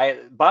I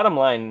bottom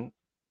line,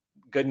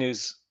 good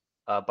news,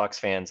 Bucks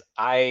fans.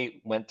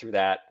 I went through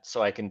that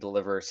so I can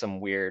deliver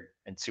some weird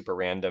and super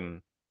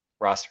random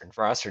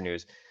roster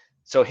news.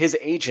 So his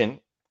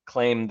agent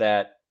claimed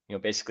that,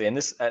 basically, and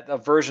this a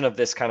version of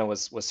this kind of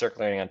was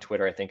circulating on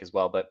Twitter, I think, as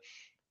well. But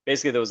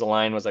basically, there was a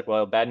line was like,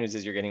 well, bad news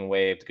is you're getting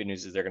waived. Good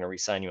news is they're going to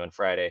re-sign you on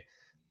Friday.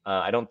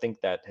 I don't think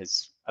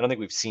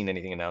we've seen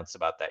anything announced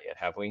about that yet,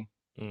 have we?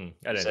 I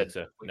don't think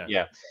so. No.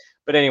 Yeah.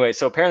 But anyway,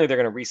 so apparently they're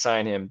going to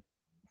re-sign him.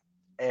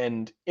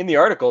 And in the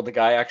article, the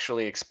guy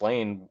actually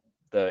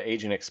the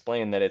agent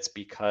explained that it's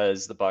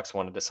because the Bucks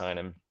wanted to sign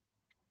him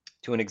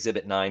to an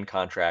Exhibit 9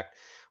 contract,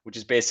 which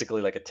is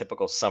basically like a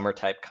typical summer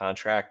type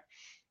contract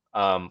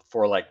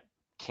for like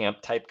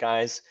camp type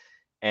guys.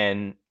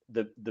 And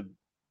the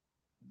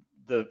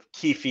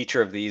key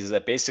feature of these is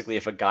that basically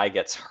if a guy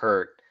gets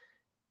hurt,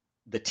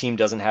 the team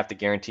doesn't have to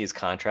guarantee his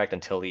contract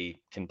until he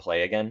can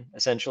play again,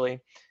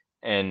 essentially.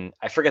 And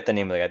I forget the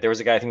name of the guy. There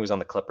was a guy, I think he was on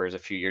the Clippers a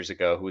few years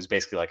ago, who was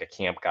basically like a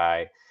camp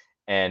guy.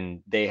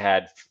 And they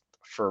had,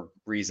 for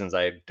reasons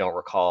I don't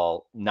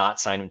recall, not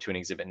signed him to an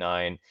Exhibit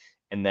 9.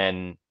 And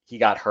then he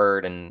got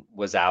hurt and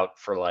was out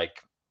for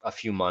like a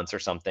few months or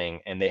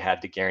something. And they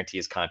had to guarantee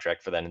his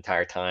contract for that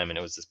entire time. And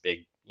it was this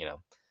big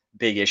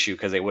issue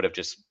because they would have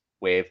just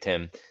waived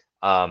him,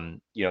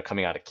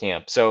 coming out of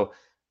camp. So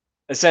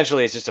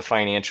essentially it's just a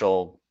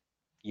financial,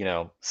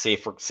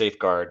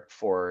 safeguard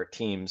for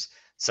teams,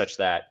 such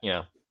that,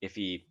 if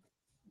he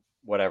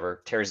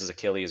tears his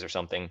Achilles or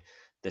something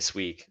this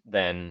week,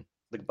 then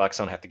the Bucks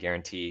don't have to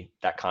guarantee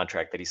that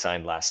contract that he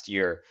signed last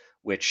year,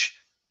 which,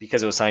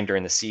 because it was signed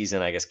during the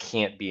season, I guess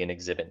can't be an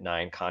Exhibit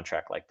 9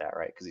 contract like that,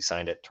 right? Because he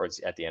signed it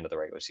at the end of the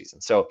regular season.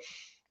 So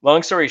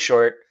long story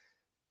short,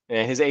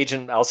 and his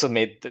agent also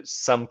made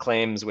some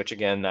claims, which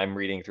again, I'm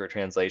reading through a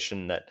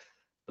translation, that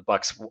the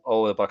Bucks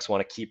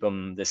want to keep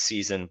him this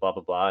season, blah,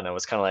 blah, blah. And I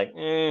was kind of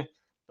like,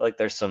 like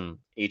there's some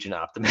agent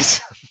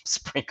optimism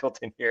sprinkled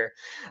in here,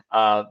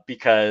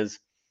 because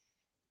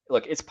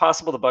look, it's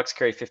possible the Bucks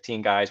carry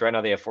 15 guys. Right now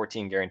they have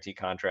 14 guaranteed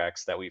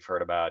contracts that we've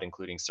heard about,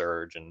 including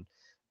Serge and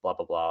blah,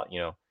 blah, blah,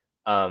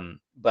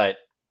 but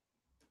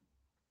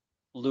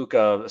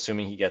Luka,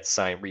 assuming he gets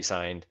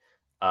re-signed,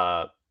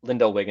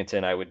 Lindell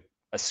Wigginton, I would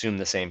assume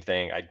the same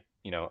thing.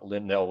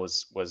 Lindell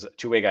was a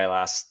two-way guy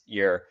last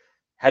year,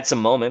 had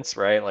some moments,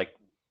 right? Like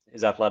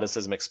his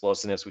athleticism,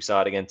 explosiveness. We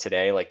saw it again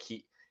today. Like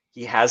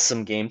he has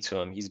some game to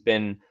him. He's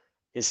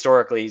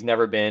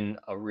never been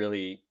a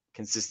really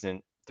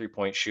consistent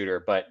 3-point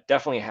shooter, but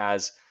definitely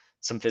has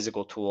some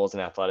physical tools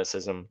and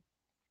athleticism.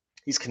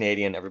 He's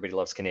Canadian. Everybody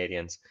loves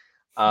Canadians.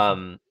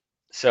 Um,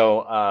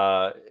 so,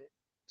 uh,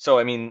 so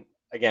I mean,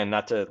 again,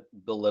 not to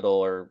belittle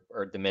or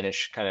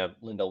diminish kind of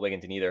Lindell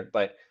Wigginton either,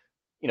 but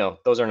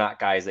those are not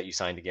guys that you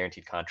sign to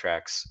guaranteed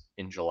contracts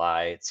in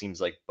July. It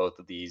seems like both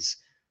of these,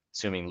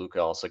 assuming Luka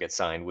also gets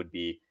signed, would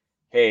be,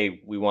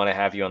 hey, we want to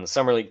have you on the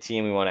summer league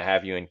team. We want to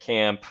have you in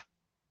camp.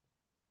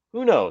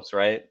 Who knows,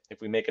 right?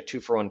 If we make a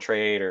 2-for-1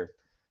 trade or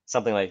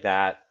something like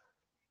that,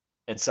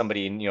 and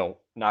somebody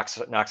knocks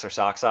our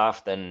socks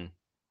off, then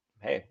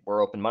hey,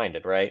 we're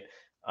open-minded, right?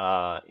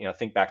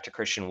 Think back to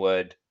Christian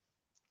Wood,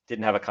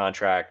 didn't have a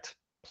contract,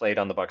 played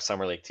on the Bucks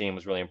summer league team,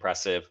 was really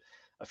impressive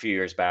a few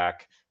years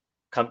back.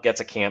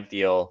 Gets a camp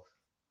deal,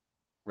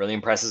 really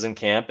impresses in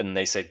camp, and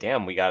they say,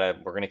 damn,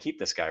 we're gonna keep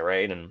this guy,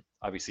 right? And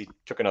obviously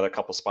took another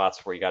couple spots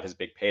before he got his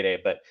big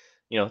payday, but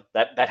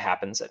that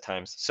happens at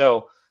times.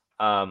 So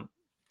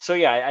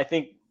yeah, I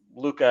think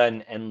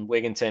Luka and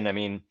Wigginton. I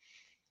mean,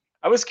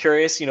 I was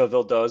curious.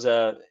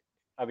 Vildoza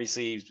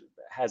obviously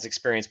has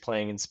experience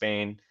playing in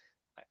Spain.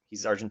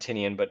 He's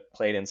Argentinian, but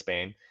played in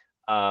Spain.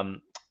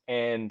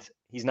 And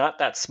he's not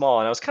that small.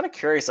 And I was kind of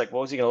curious, like,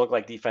 what was he going to look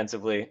like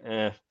defensively?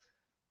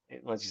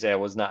 Let's just say I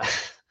was not.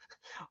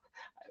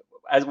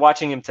 As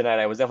watching him tonight,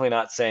 I was definitely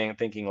not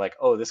thinking like,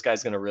 oh, this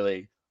guy's going to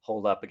really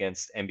hold up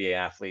against NBA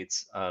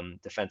athletes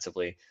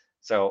defensively.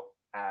 So,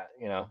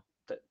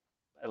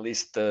 at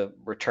least the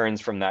returns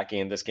from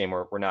this game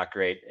were not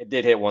great. It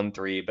did hit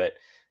 1-3, but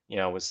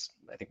it was,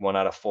 I think, 1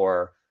 out of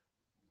 4.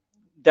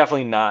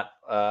 Definitely not.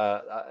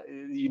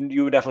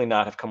 You would definitely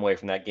not have come away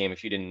from that game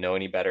if you didn't know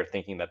any better,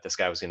 thinking that this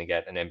guy was going to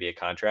get an NBA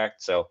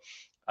contract. So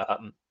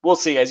we'll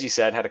see. As you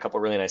said, had a couple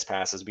really nice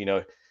passes. We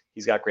know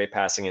he's got great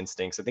passing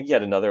instincts. I think he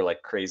had another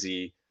like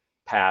crazy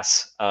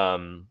pass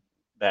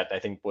that I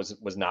think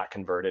was not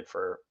converted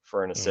for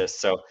an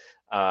assist. So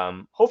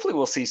hopefully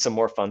we'll see some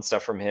more fun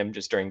stuff from him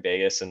just during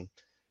Vegas, and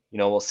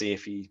we'll see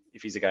if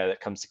he's a guy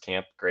that comes to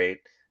camp. Great.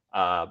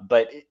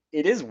 But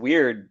it is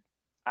weird.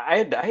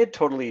 I had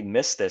totally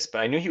missed this, but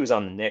I knew he was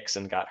on the Knicks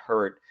and got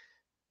hurt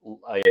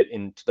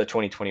in the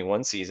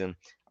 2021 season.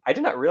 I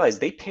did not realize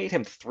they paid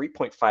him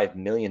 $3.5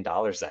 million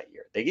that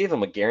year. They gave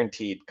him a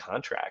guaranteed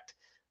contract.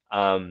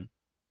 And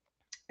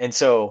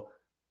so,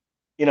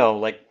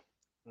 like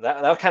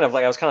that kind of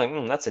like, I was kind of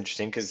like, that's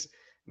interesting. Because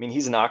I mean,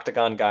 he's an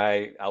Octagon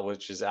guy,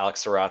 which is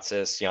Alex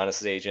Saratzis,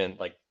 Giannis's agent,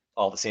 like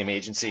all the same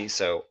agency.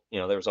 So,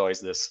 there was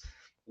always this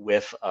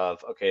whiff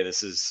of, okay,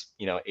 this is,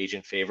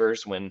 agent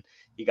favors when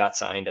he got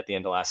signed at the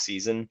end of last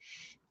season,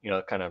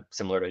 kind of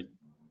similar to,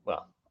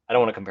 well, I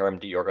don't want to compare him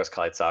to Yorgos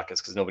Kalaitzakis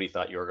because nobody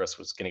thought Yorgos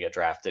was going to get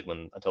drafted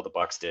until the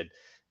Bucks did.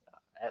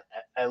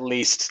 At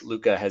least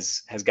Luka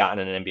has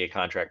gotten an NBA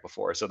contract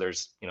before, so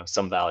there's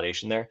some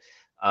validation there.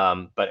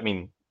 But I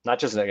mean, not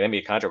just an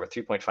NBA contract,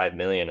 but $3.5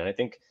 million. And I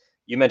think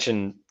you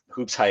mentioned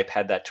Hoops Hype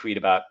had that tweet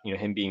about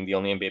him being the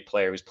only NBA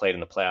player who's played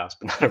in the playoffs,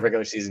 but not a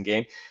regular season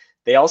game.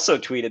 They also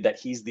tweeted that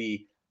he's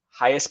the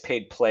highest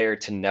paid player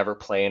to never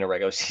play in a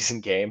regular season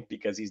game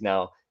because he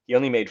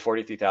only made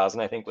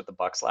 $43,000, I think, with the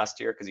Bucks last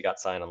year because he got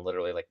signed on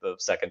literally like the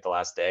second to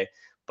last day,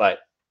 but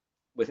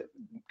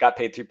got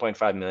paid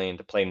 $3.5 million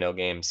to play no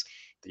games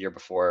the year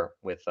before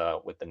with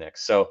the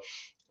Knicks. So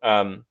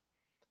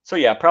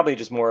yeah, probably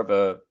just more of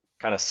a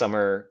kind of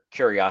summer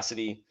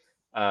curiosity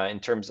in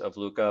terms of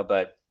Luka,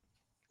 but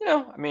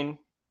I mean,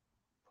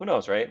 who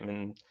knows, right? I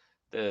mean,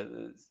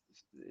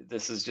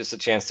 this is just a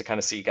chance to kind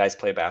of see guys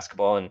play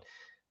basketball, and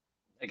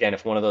again,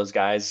 if one of those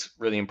guys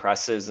really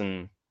impresses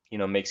and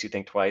makes you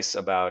think twice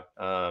about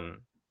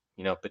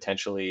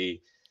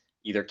potentially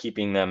either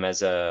keeping them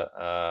as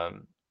a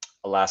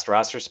last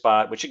roster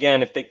spot, which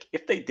again, if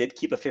they did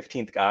keep a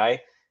 15th guy, I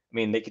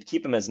mean, they could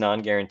keep him as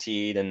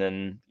non-guaranteed and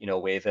then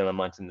waive him a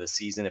month into the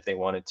season if they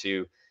wanted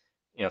to.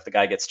 If the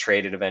guy gets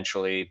traded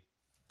eventually,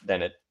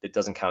 then it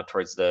doesn't count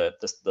towards the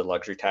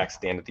luxury tax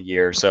at the end of the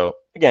year. So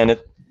again,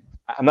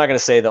 I'm not going to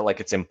say that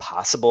like it's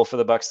impossible for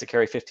the Bucks to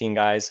carry 15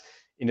 guys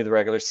into the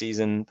regular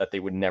season, that they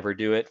would never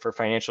do it for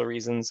financial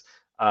reasons.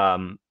 I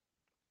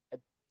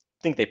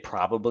think they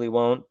probably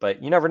won't,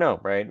 but you never know,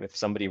 right? If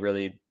somebody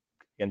really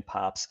again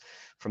pops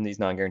from these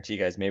non-guarantee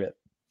guys, maybe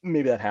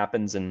that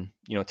happens. And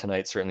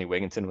tonight certainly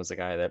Wigginton was the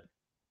guy that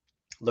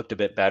looked a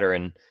bit better.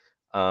 And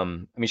I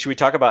mean, should we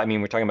talk about? I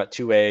mean, we're talking about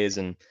two ways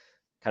and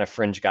kind of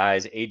fringe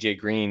guys. AJ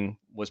Green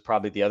was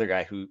probably the other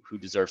guy who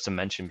deserves some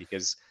mention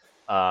because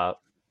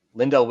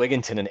Lindell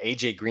Wigginton and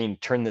AJ Green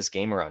turned this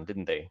game around,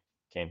 didn't they,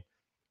 Kane?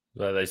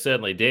 Well, they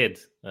certainly did.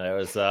 I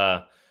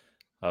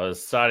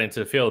was starting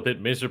to feel a bit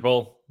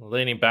miserable,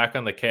 leaning back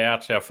on the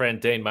couch. Our friend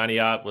Dean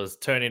Moneyart was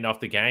turning off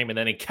the game, and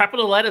then in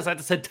capital letters, I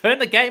just said, "Turn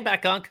the game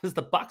back on because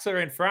the Bucks are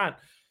in front."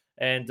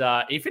 And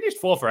he finished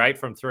 4 for 8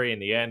 from 3 in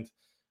the end.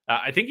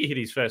 I think he hit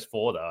his first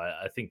 4 though.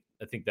 I think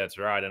that's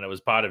right, and it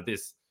was part of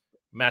this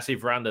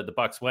massive run that the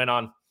Bucks went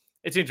on.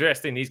 It's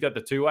interesting. He's got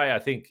the 2-way. I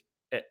think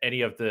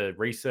any of the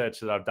research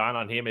that I've done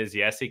on him is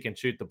yes, he can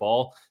shoot the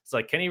ball. It's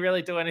like, can he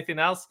really do anything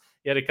else?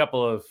 He had a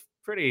couple of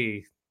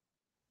pretty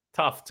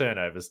tough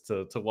turnovers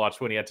to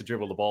watch when he had to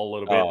dribble the ball a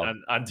little bit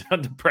and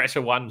under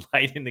pressure, one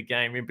late in the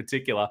game in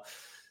particular.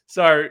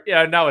 So,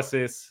 no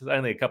assists,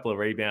 only a couple of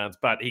rebounds,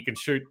 but he can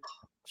shoot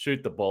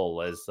the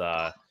ball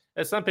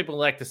as some people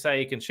like to say,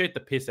 he can shoot the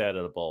piss out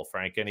of the ball,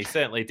 Frank, and he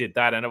certainly did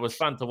that, and it was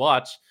fun to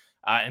watch.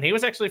 And he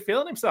was actually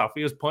feeling himself.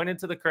 He was pointing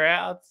to the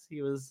crowds.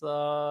 He was,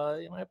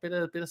 a bit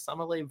of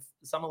summer league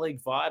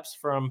vibes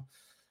from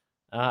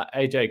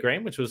AJ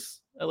Green, which was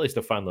at least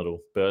a fun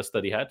little burst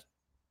that he had.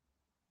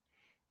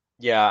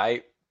 Yeah,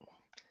 I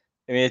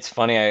mean, it's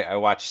funny. I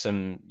watched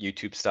some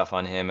YouTube stuff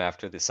on him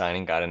after the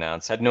signing got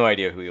announced. Had no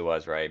idea who he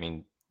was, right? I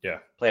mean,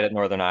 played at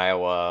Northern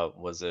Iowa,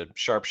 was a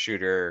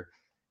sharpshooter,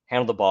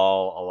 handled the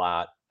ball a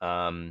lot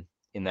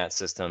in that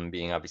system,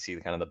 being obviously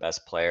kind of the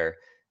best player.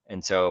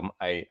 And so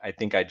I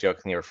think I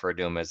jokingly referred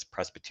to him as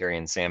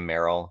Presbyterian Sam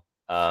Merrill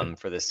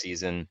for this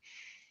season.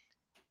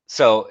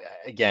 So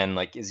again,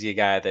 like, is he a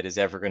guy that is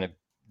ever going to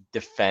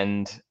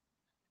defend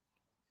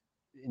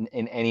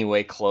in any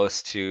way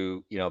close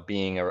to,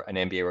 being an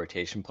NBA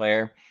rotation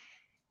player?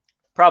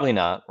 Probably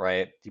not,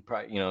 right?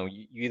 You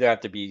either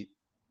have to be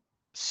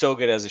so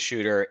good as a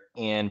shooter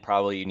and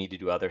probably you need to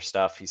do other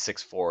stuff. He's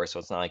 6'4", so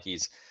it's not like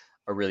he's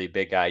a really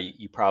big guy.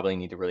 You probably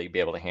need to really be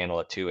able to handle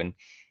it too. And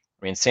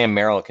I mean, Sam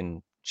Merrill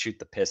can shoot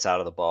the piss out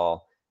of the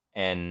ball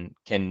and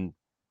can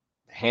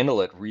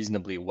handle it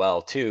reasonably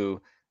well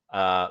too.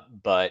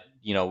 But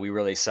we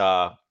really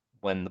saw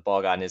when the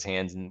ball got in his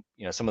hands, and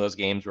some of those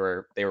games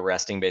where they were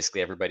resting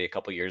basically everybody a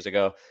couple years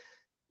ago.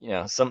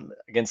 Some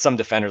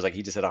defenders, like,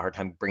 he just had a hard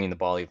time bringing the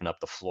ball even up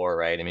the floor,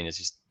 right? I mean, it's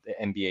just the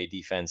NBA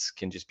defense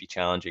can just be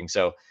challenging.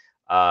 So,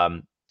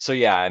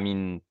 yeah, I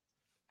mean,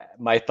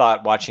 my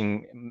thought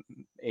watching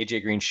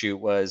AJ Green shoot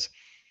was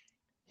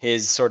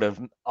his sort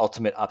of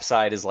ultimate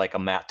upside is like a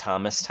Matt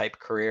Thomas type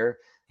career.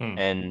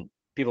 And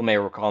people may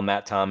recall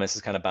Matt Thomas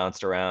has kind of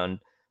bounced around,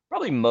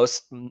 probably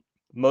most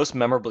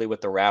memorably with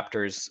the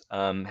Raptors,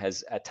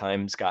 has at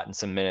times gotten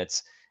some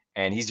minutes,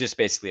 and he's just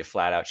basically a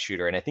flat out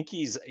shooter. And I think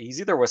he's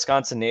either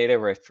Wisconsin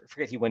native, or I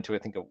forget, he went to, I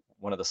think,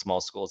 one of the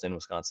small schools in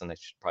Wisconsin. I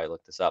should probably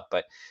look this up,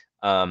 but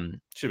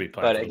should be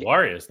playing for the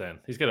Warriors then.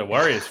 He's got a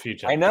Warriors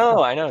future. I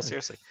know,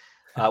 seriously.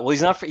 Well,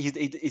 he's not.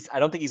 He's I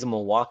don't think he's a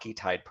Milwaukee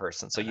tied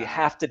person. So you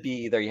have to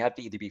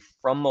either be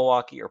from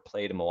Milwaukee or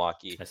play to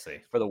Milwaukee. I see.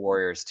 For the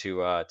Warriors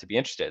to be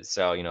interested.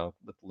 So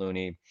with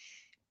Looney,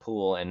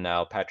 Poole, and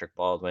now Patrick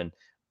Baldwin.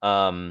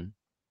 Don't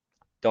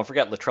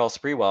forget Latrell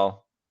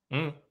Sprewell,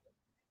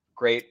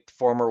 great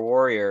former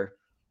Warrior,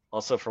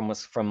 also from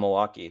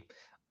Milwaukee.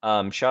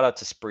 Shout out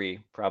to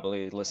Spree,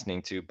 probably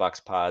listening to Bucks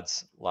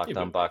pods, Locked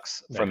On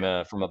Bucks from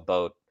a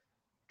boat,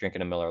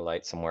 drinking a Miller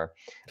Lite somewhere.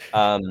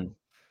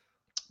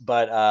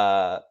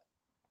 But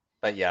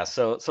yeah,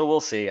 so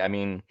we'll see. I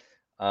mean,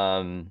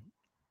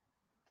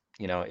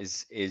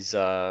 is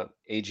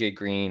AJ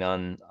Green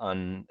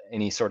on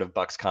any sort of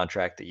Bucks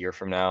contract a year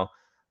from now?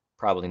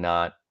 Probably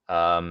not.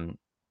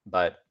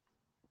 But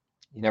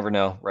you never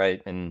know,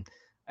 right? And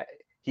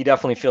he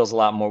definitely feels a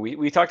lot more.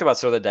 We talked about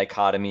sort of the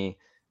dichotomy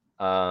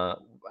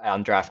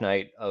on draft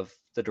night of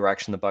the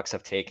direction the Bucks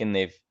have taken.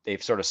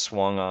 They've sort of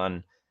swung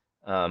on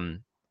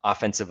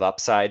offensive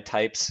upside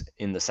types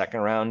in the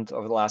second round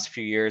over the last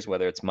few years,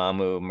 whether it's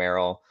Mamu,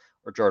 Merrill,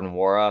 or Jordan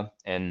Nwora.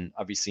 And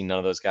obviously none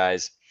of those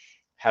guys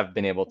have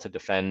been able to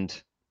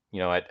defend,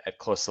 at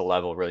close to the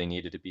level really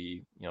needed to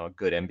be, a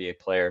good NBA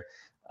player.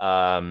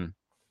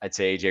 I'd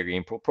say AJ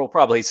Green will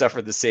probably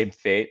suffer the same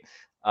fate.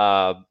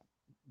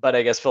 But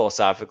I guess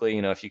philosophically,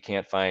 if you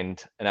can't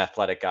find an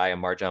athletic guy, a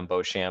Marjon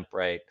Beauchamp,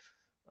 right?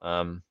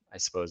 I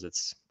suppose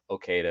it's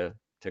okay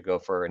to go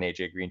for an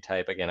AJ Green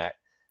type. Again,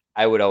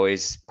 I would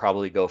always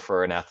probably go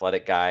for an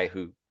athletic guy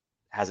who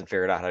hasn't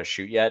figured out how to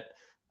shoot yet,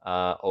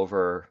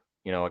 over,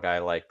 a guy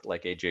like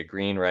AJ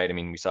Green, right? I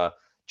mean, we saw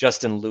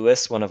Justin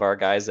Lewis, one of our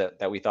guys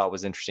that we thought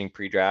was interesting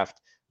pre-draft.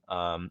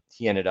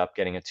 He ended up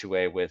getting a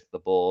 2-way with the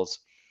Bulls.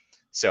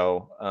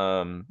 So,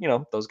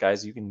 those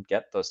guys, you can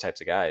get those types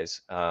of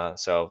guys.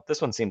 So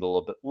this one seemed a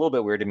little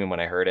bit weird to me when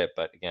I heard it,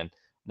 but again,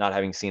 not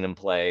having seen him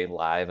play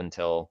live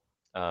until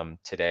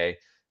today,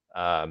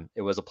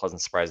 it was a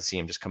pleasant surprise to see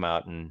him just come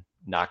out and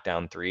knock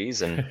down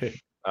threes. And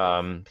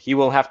he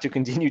will have to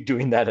continue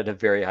doing that at a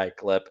very high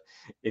clip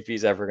if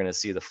he's ever going to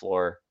see the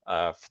floor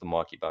for the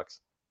Milwaukee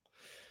Bucks.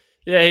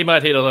 Yeah, he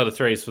might hit a lot of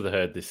threes for the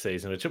Herd this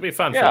season, which will be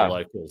fun for the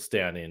locals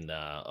down in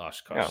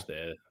Oshkosh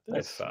there.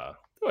 They've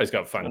always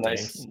got fun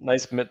teams.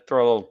 Nice throw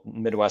a little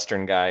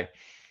Midwestern guy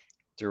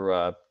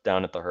through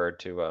down at the Herd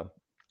to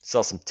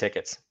sell some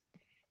tickets.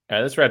 All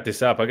right, let's wrap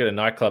this up. I got a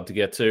nightclub to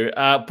get to.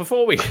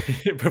 Before we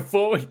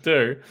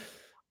do,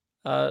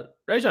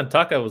 Rajon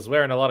Tucker was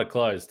wearing a lot of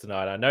clothes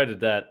tonight. I noted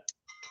that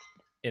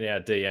in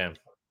our DM.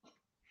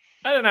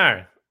 I don't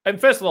know.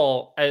 And first of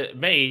all,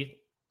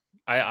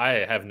 I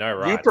I have no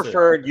right.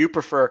 You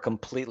prefer a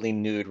completely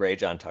nude Ray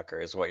John Tucker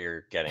is what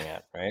you're getting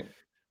at, right?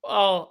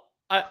 Well,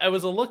 I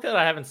was a look that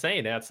I haven't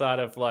seen outside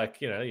of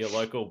your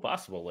local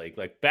basketball league,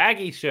 like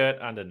baggy shirt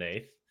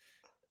underneath,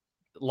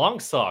 long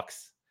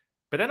socks,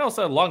 but then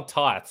also long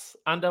tights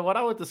under what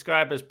I would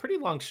describe as pretty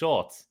long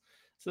shorts.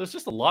 So there's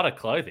just a lot of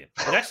clothing.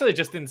 It actually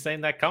just didn't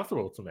seem that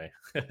comfortable to me.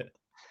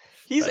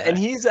 He's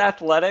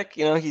athletic.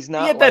 He's He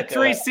not had like that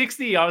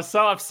 360. I was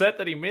so upset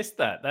that he missed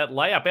that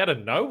layup out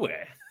of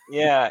nowhere.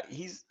 Yeah,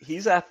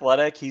 he's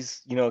athletic.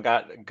 He's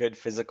got a good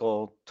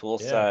physical tool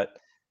Yeah. set.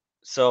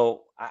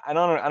 So I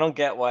don't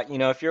get what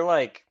if you're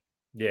like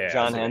Yeah,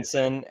 John that's what it is.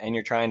 Henson and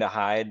you're trying to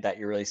hide that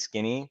you're really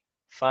skinny,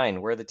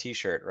 fine, wear the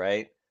t-shirt,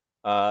 right?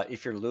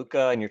 If you're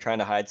Luca and you're trying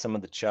to hide some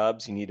of the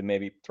chubs, you need to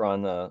maybe throw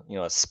on the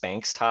a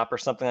Spanx top or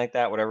something like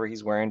that, whatever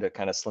he's wearing to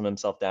kind of slim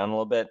himself down a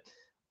little bit.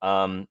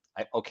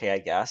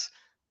 I guess.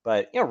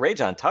 But Ray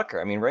John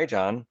Tucker, I mean Ray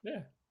John,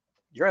 Yeah.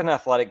 you're an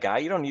athletic guy.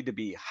 You don't need to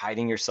be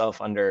hiding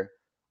yourself under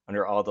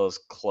all those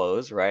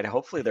clothes, right?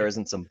 Hopefully there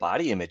isn't some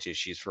body image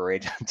issues for Ray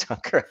John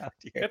Tucker out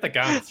here. Get the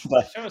guns.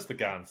 But- Show us the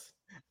guns.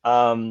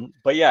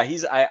 But yeah,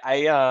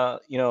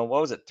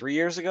 what was it, 3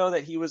 years ago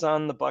that he was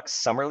on the Bucks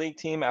summer league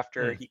team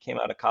after he came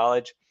out of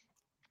college?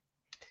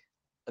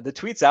 The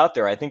tweet's out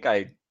there. I think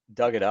I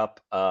dug it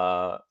up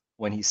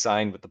when he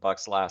signed with the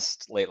Bucks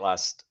late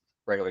last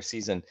regular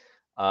season.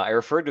 I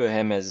referred to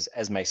him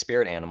as my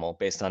spirit animal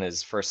based on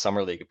his first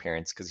summer league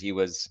appearance because he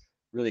was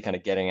really kind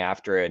of getting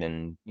after it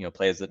and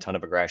plays a ton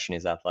of aggression.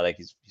 He's athletic.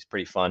 He's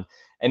pretty fun.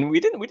 And we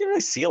didn't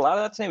really see a lot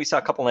of that today. We saw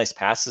a couple nice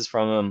passes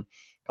from him,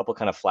 a couple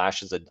kind of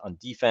flashes on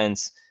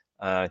defense.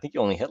 I think he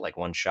only hit like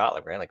one shot,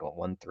 like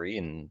 1-3,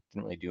 and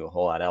didn't really do a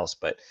whole lot else.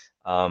 But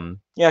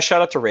yeah,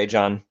 shout out to Ray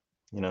John.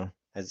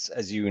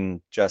 As you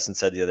and Justin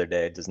said the other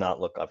day, it does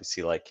not look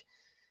obviously like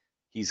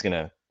he's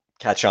gonna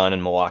catch on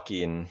in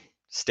Milwaukee and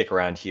stick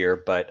around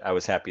here. But I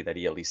was happy that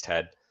he at least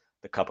had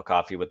the cup of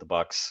coffee with the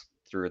Bucks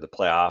through the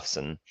playoffs,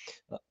 and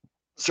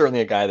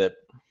certainly a guy that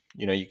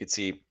you could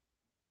see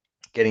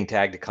getting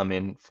tagged to come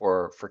in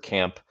for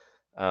camp.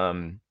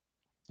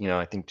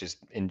 I think just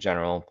in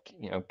general,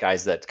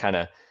 guys that kind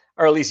of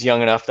are at least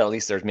young enough that at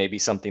least there's maybe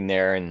something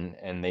there,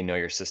 and they know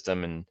your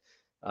system, and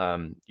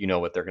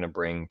what they're going to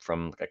bring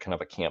from a kind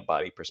of a camp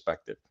body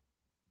perspective.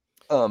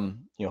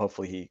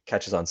 Hopefully he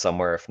catches on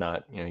somewhere. If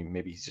not,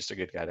 maybe he's just a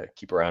good guy to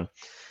keep around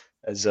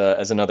as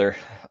another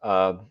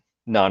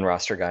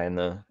non-roster guy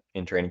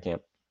in training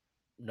camp.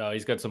 No,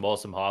 he's got some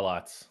awesome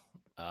highlights.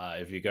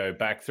 If you go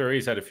back through,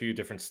 he's had a few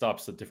different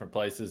stops at different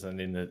places and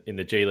in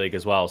the G League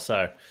as well.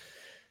 So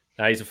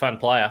he's a fun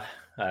player,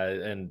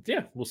 and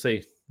yeah, we'll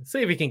see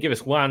if he can give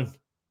us one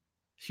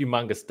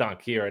humongous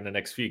dunk here in the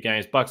next few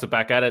games. Bucks are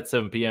back at it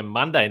 7 p.m.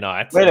 Monday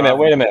night. Wait a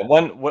minute.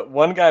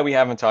 One guy we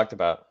haven't talked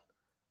about.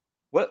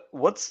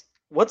 What's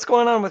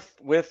going on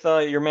with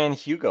your man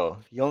Hugo?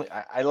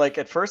 I like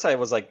at first I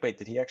was like, wait,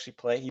 did he actually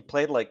play? He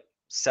played like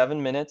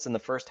 7 minutes in the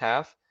first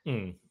half.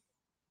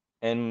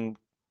 And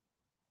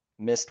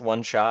missed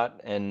one shot,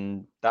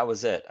 and that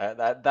was it.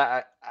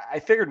 I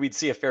figured we'd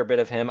see a fair bit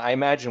of him. I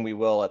imagine we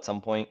will at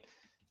some point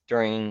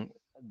during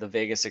the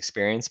Vegas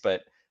experience,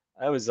 but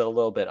I was a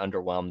little bit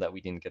underwhelmed that we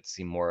didn't get to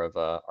see more of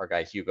our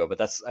guy Hugo. But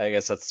I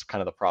guess that's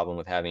kind of the problem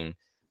with having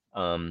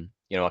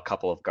a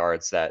couple of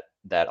guards that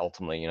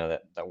ultimately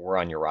that were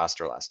on your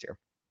roster last year.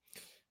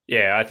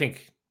 Yeah, I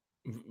think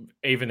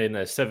even in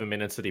the 7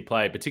 minutes that he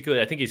played,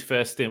 particularly, I think his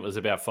first stint was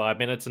about 5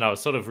 minutes, and I was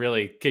sort of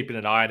really keeping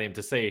an eye on him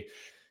to see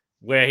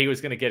where he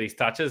was going to get his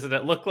touches, and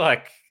it looked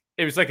like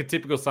it was like a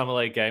typical summer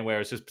league game where it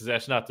was just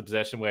possession after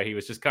possession, where he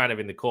was just kind of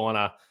in the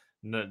corner,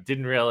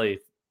 didn't really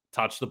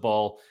touch the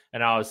ball.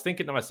 And I was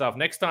thinking to myself,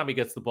 next time he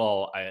gets the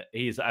ball,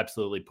 he's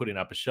absolutely putting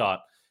up a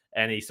shot.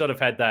 And he sort of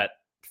had that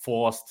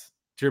forced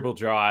dribble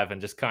drive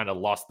and just kind of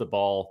lost the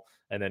ball,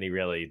 and then he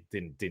really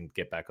didn't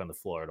get back on the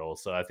floor at all.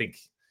 So I think,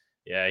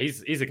 yeah,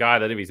 he's a guy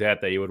that if he's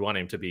out there, you would want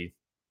him to be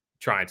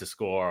trying to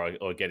score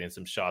or getting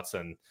some shots.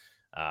 And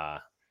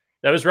that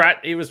was right.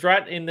 He was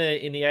right in the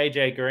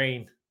AJ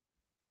Green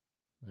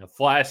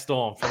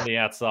firestorm from the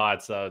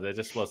outside. So there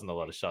just wasn't a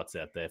lot of shots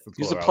out there. For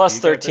He's a poor plus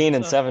old Hugo, 13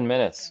 in but, 7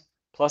 minutes.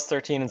 Plus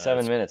 13 in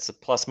 7 minutes. A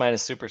plus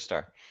minus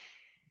superstar.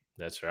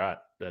 That's right.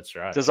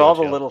 Does all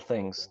the little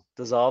things.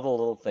 Does all the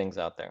little things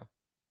out there.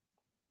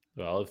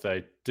 Well, if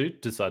they do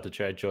decide to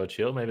trade George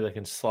Hill, maybe they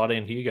can slot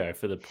in Hugo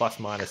for the plus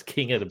minus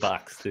king of the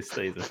Bucks this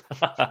season.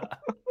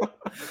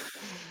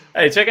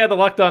 Hey, check out the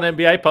Locked On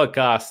NBA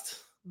podcast.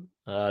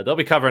 They'll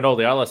be covering all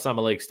the other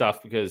summer league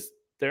stuff because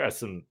there are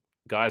some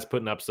guys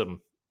putting up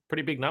some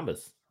pretty big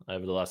numbers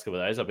over the last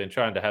couple of days. I've been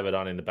trying to have it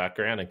on in the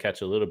background and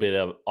catch a little bit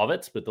of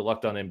it, but the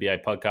Locked On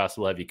NBA podcast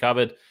will have you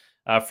covered.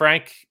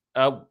 Frank,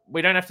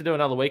 we don't have to do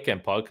another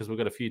weekend pod because we've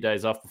got a few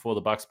days off before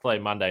the Bucks play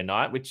Monday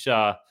night, which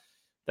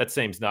that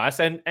seems nice.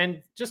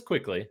 And just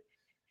quickly,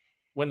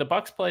 when the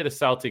Bucks play the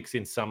Celtics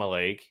in summer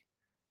league,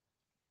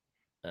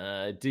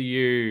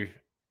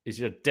 is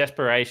your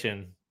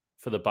desperation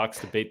for the Bucks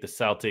to beat the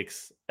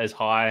Celtics as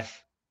high,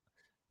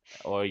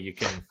 or you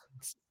can?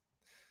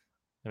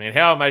 I mean,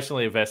 how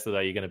emotionally invested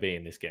are you going to be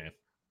in this game?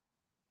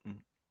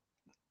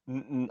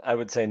 I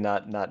would say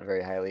not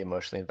very highly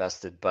emotionally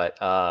invested, but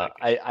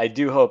I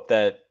do hope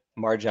that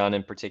Marjan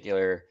in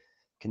particular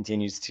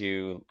continues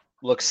to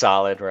look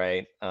solid,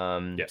 right?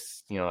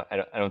 Yes.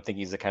 I don't think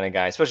he's the kind of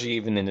guy, especially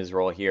even in his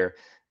role here,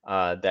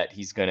 that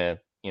he's gonna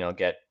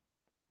get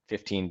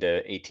 15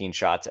 to 18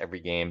 shots every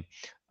game.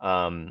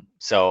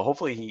 So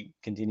hopefully he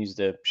continues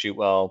to shoot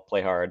well,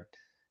 play hard,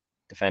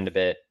 defend a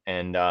bit,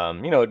 and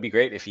it'd be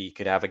great if he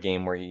could have a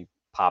game where he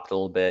popped a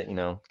little bit.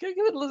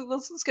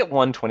 Let's get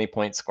 1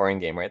 20-point scoring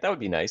game, right? That would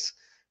be nice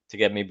to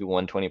get maybe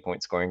 1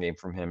 20-point scoring game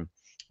from him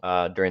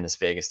during this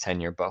Vegas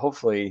tenure. But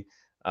hopefully,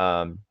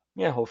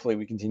 hopefully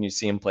we continue to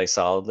see him play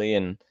solidly.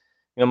 And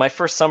my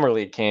first summer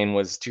league, Kane,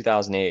 was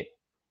 2008,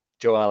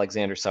 Joe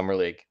Alexander Summer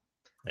League.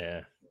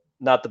 Yeah.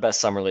 Not the best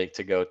summer league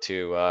to go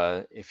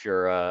to if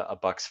you're a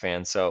Bucks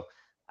fan. So,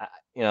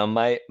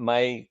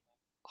 my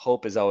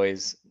hope is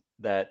always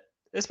that,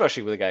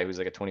 especially with a guy who's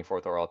like a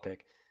 24th overall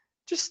pick,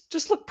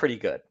 just look pretty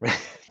good, right?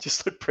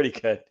 Just look pretty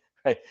good,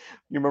 right?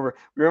 We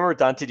remember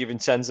Dante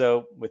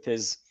DiVincenzo with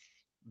his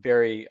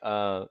very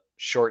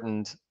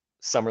shortened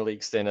summer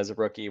league stint as a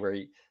rookie, where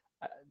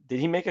did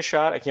he make a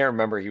shot? I can't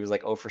remember. He was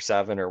like 0 for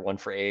 7 or 1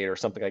 for 8 or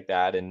something like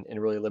that in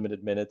really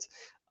limited minutes.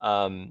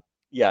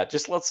 Yeah,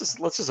 let's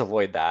just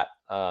avoid that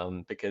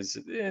because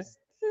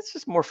it's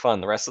just more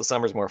fun. The rest of the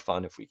summer is more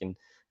fun if we can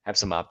have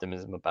some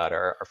optimism about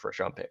our first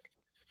round pick.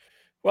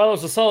 Well, it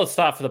was a solid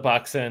start for the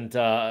Bucks, and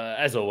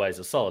as always,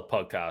 a solid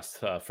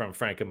podcast from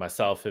Frank and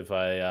myself, if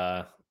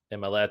I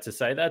am allowed to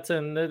say that.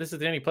 And this is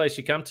the only place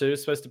you come to.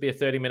 It's supposed to be a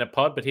 30-minute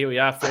pod, but here we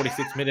are,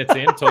 46 minutes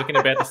in, talking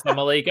about the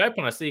Summer League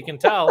opener. So you can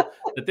tell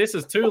that this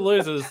is two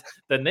losers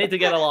that need to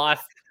get a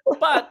life,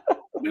 but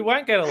we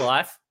won't get a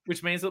life,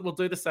 which means that we'll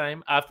do the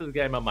same after the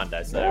game on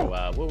Monday.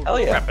 So we'll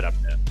wrap it up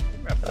there.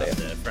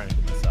 Frank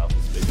and myself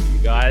will speak to you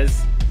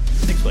guys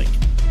next week.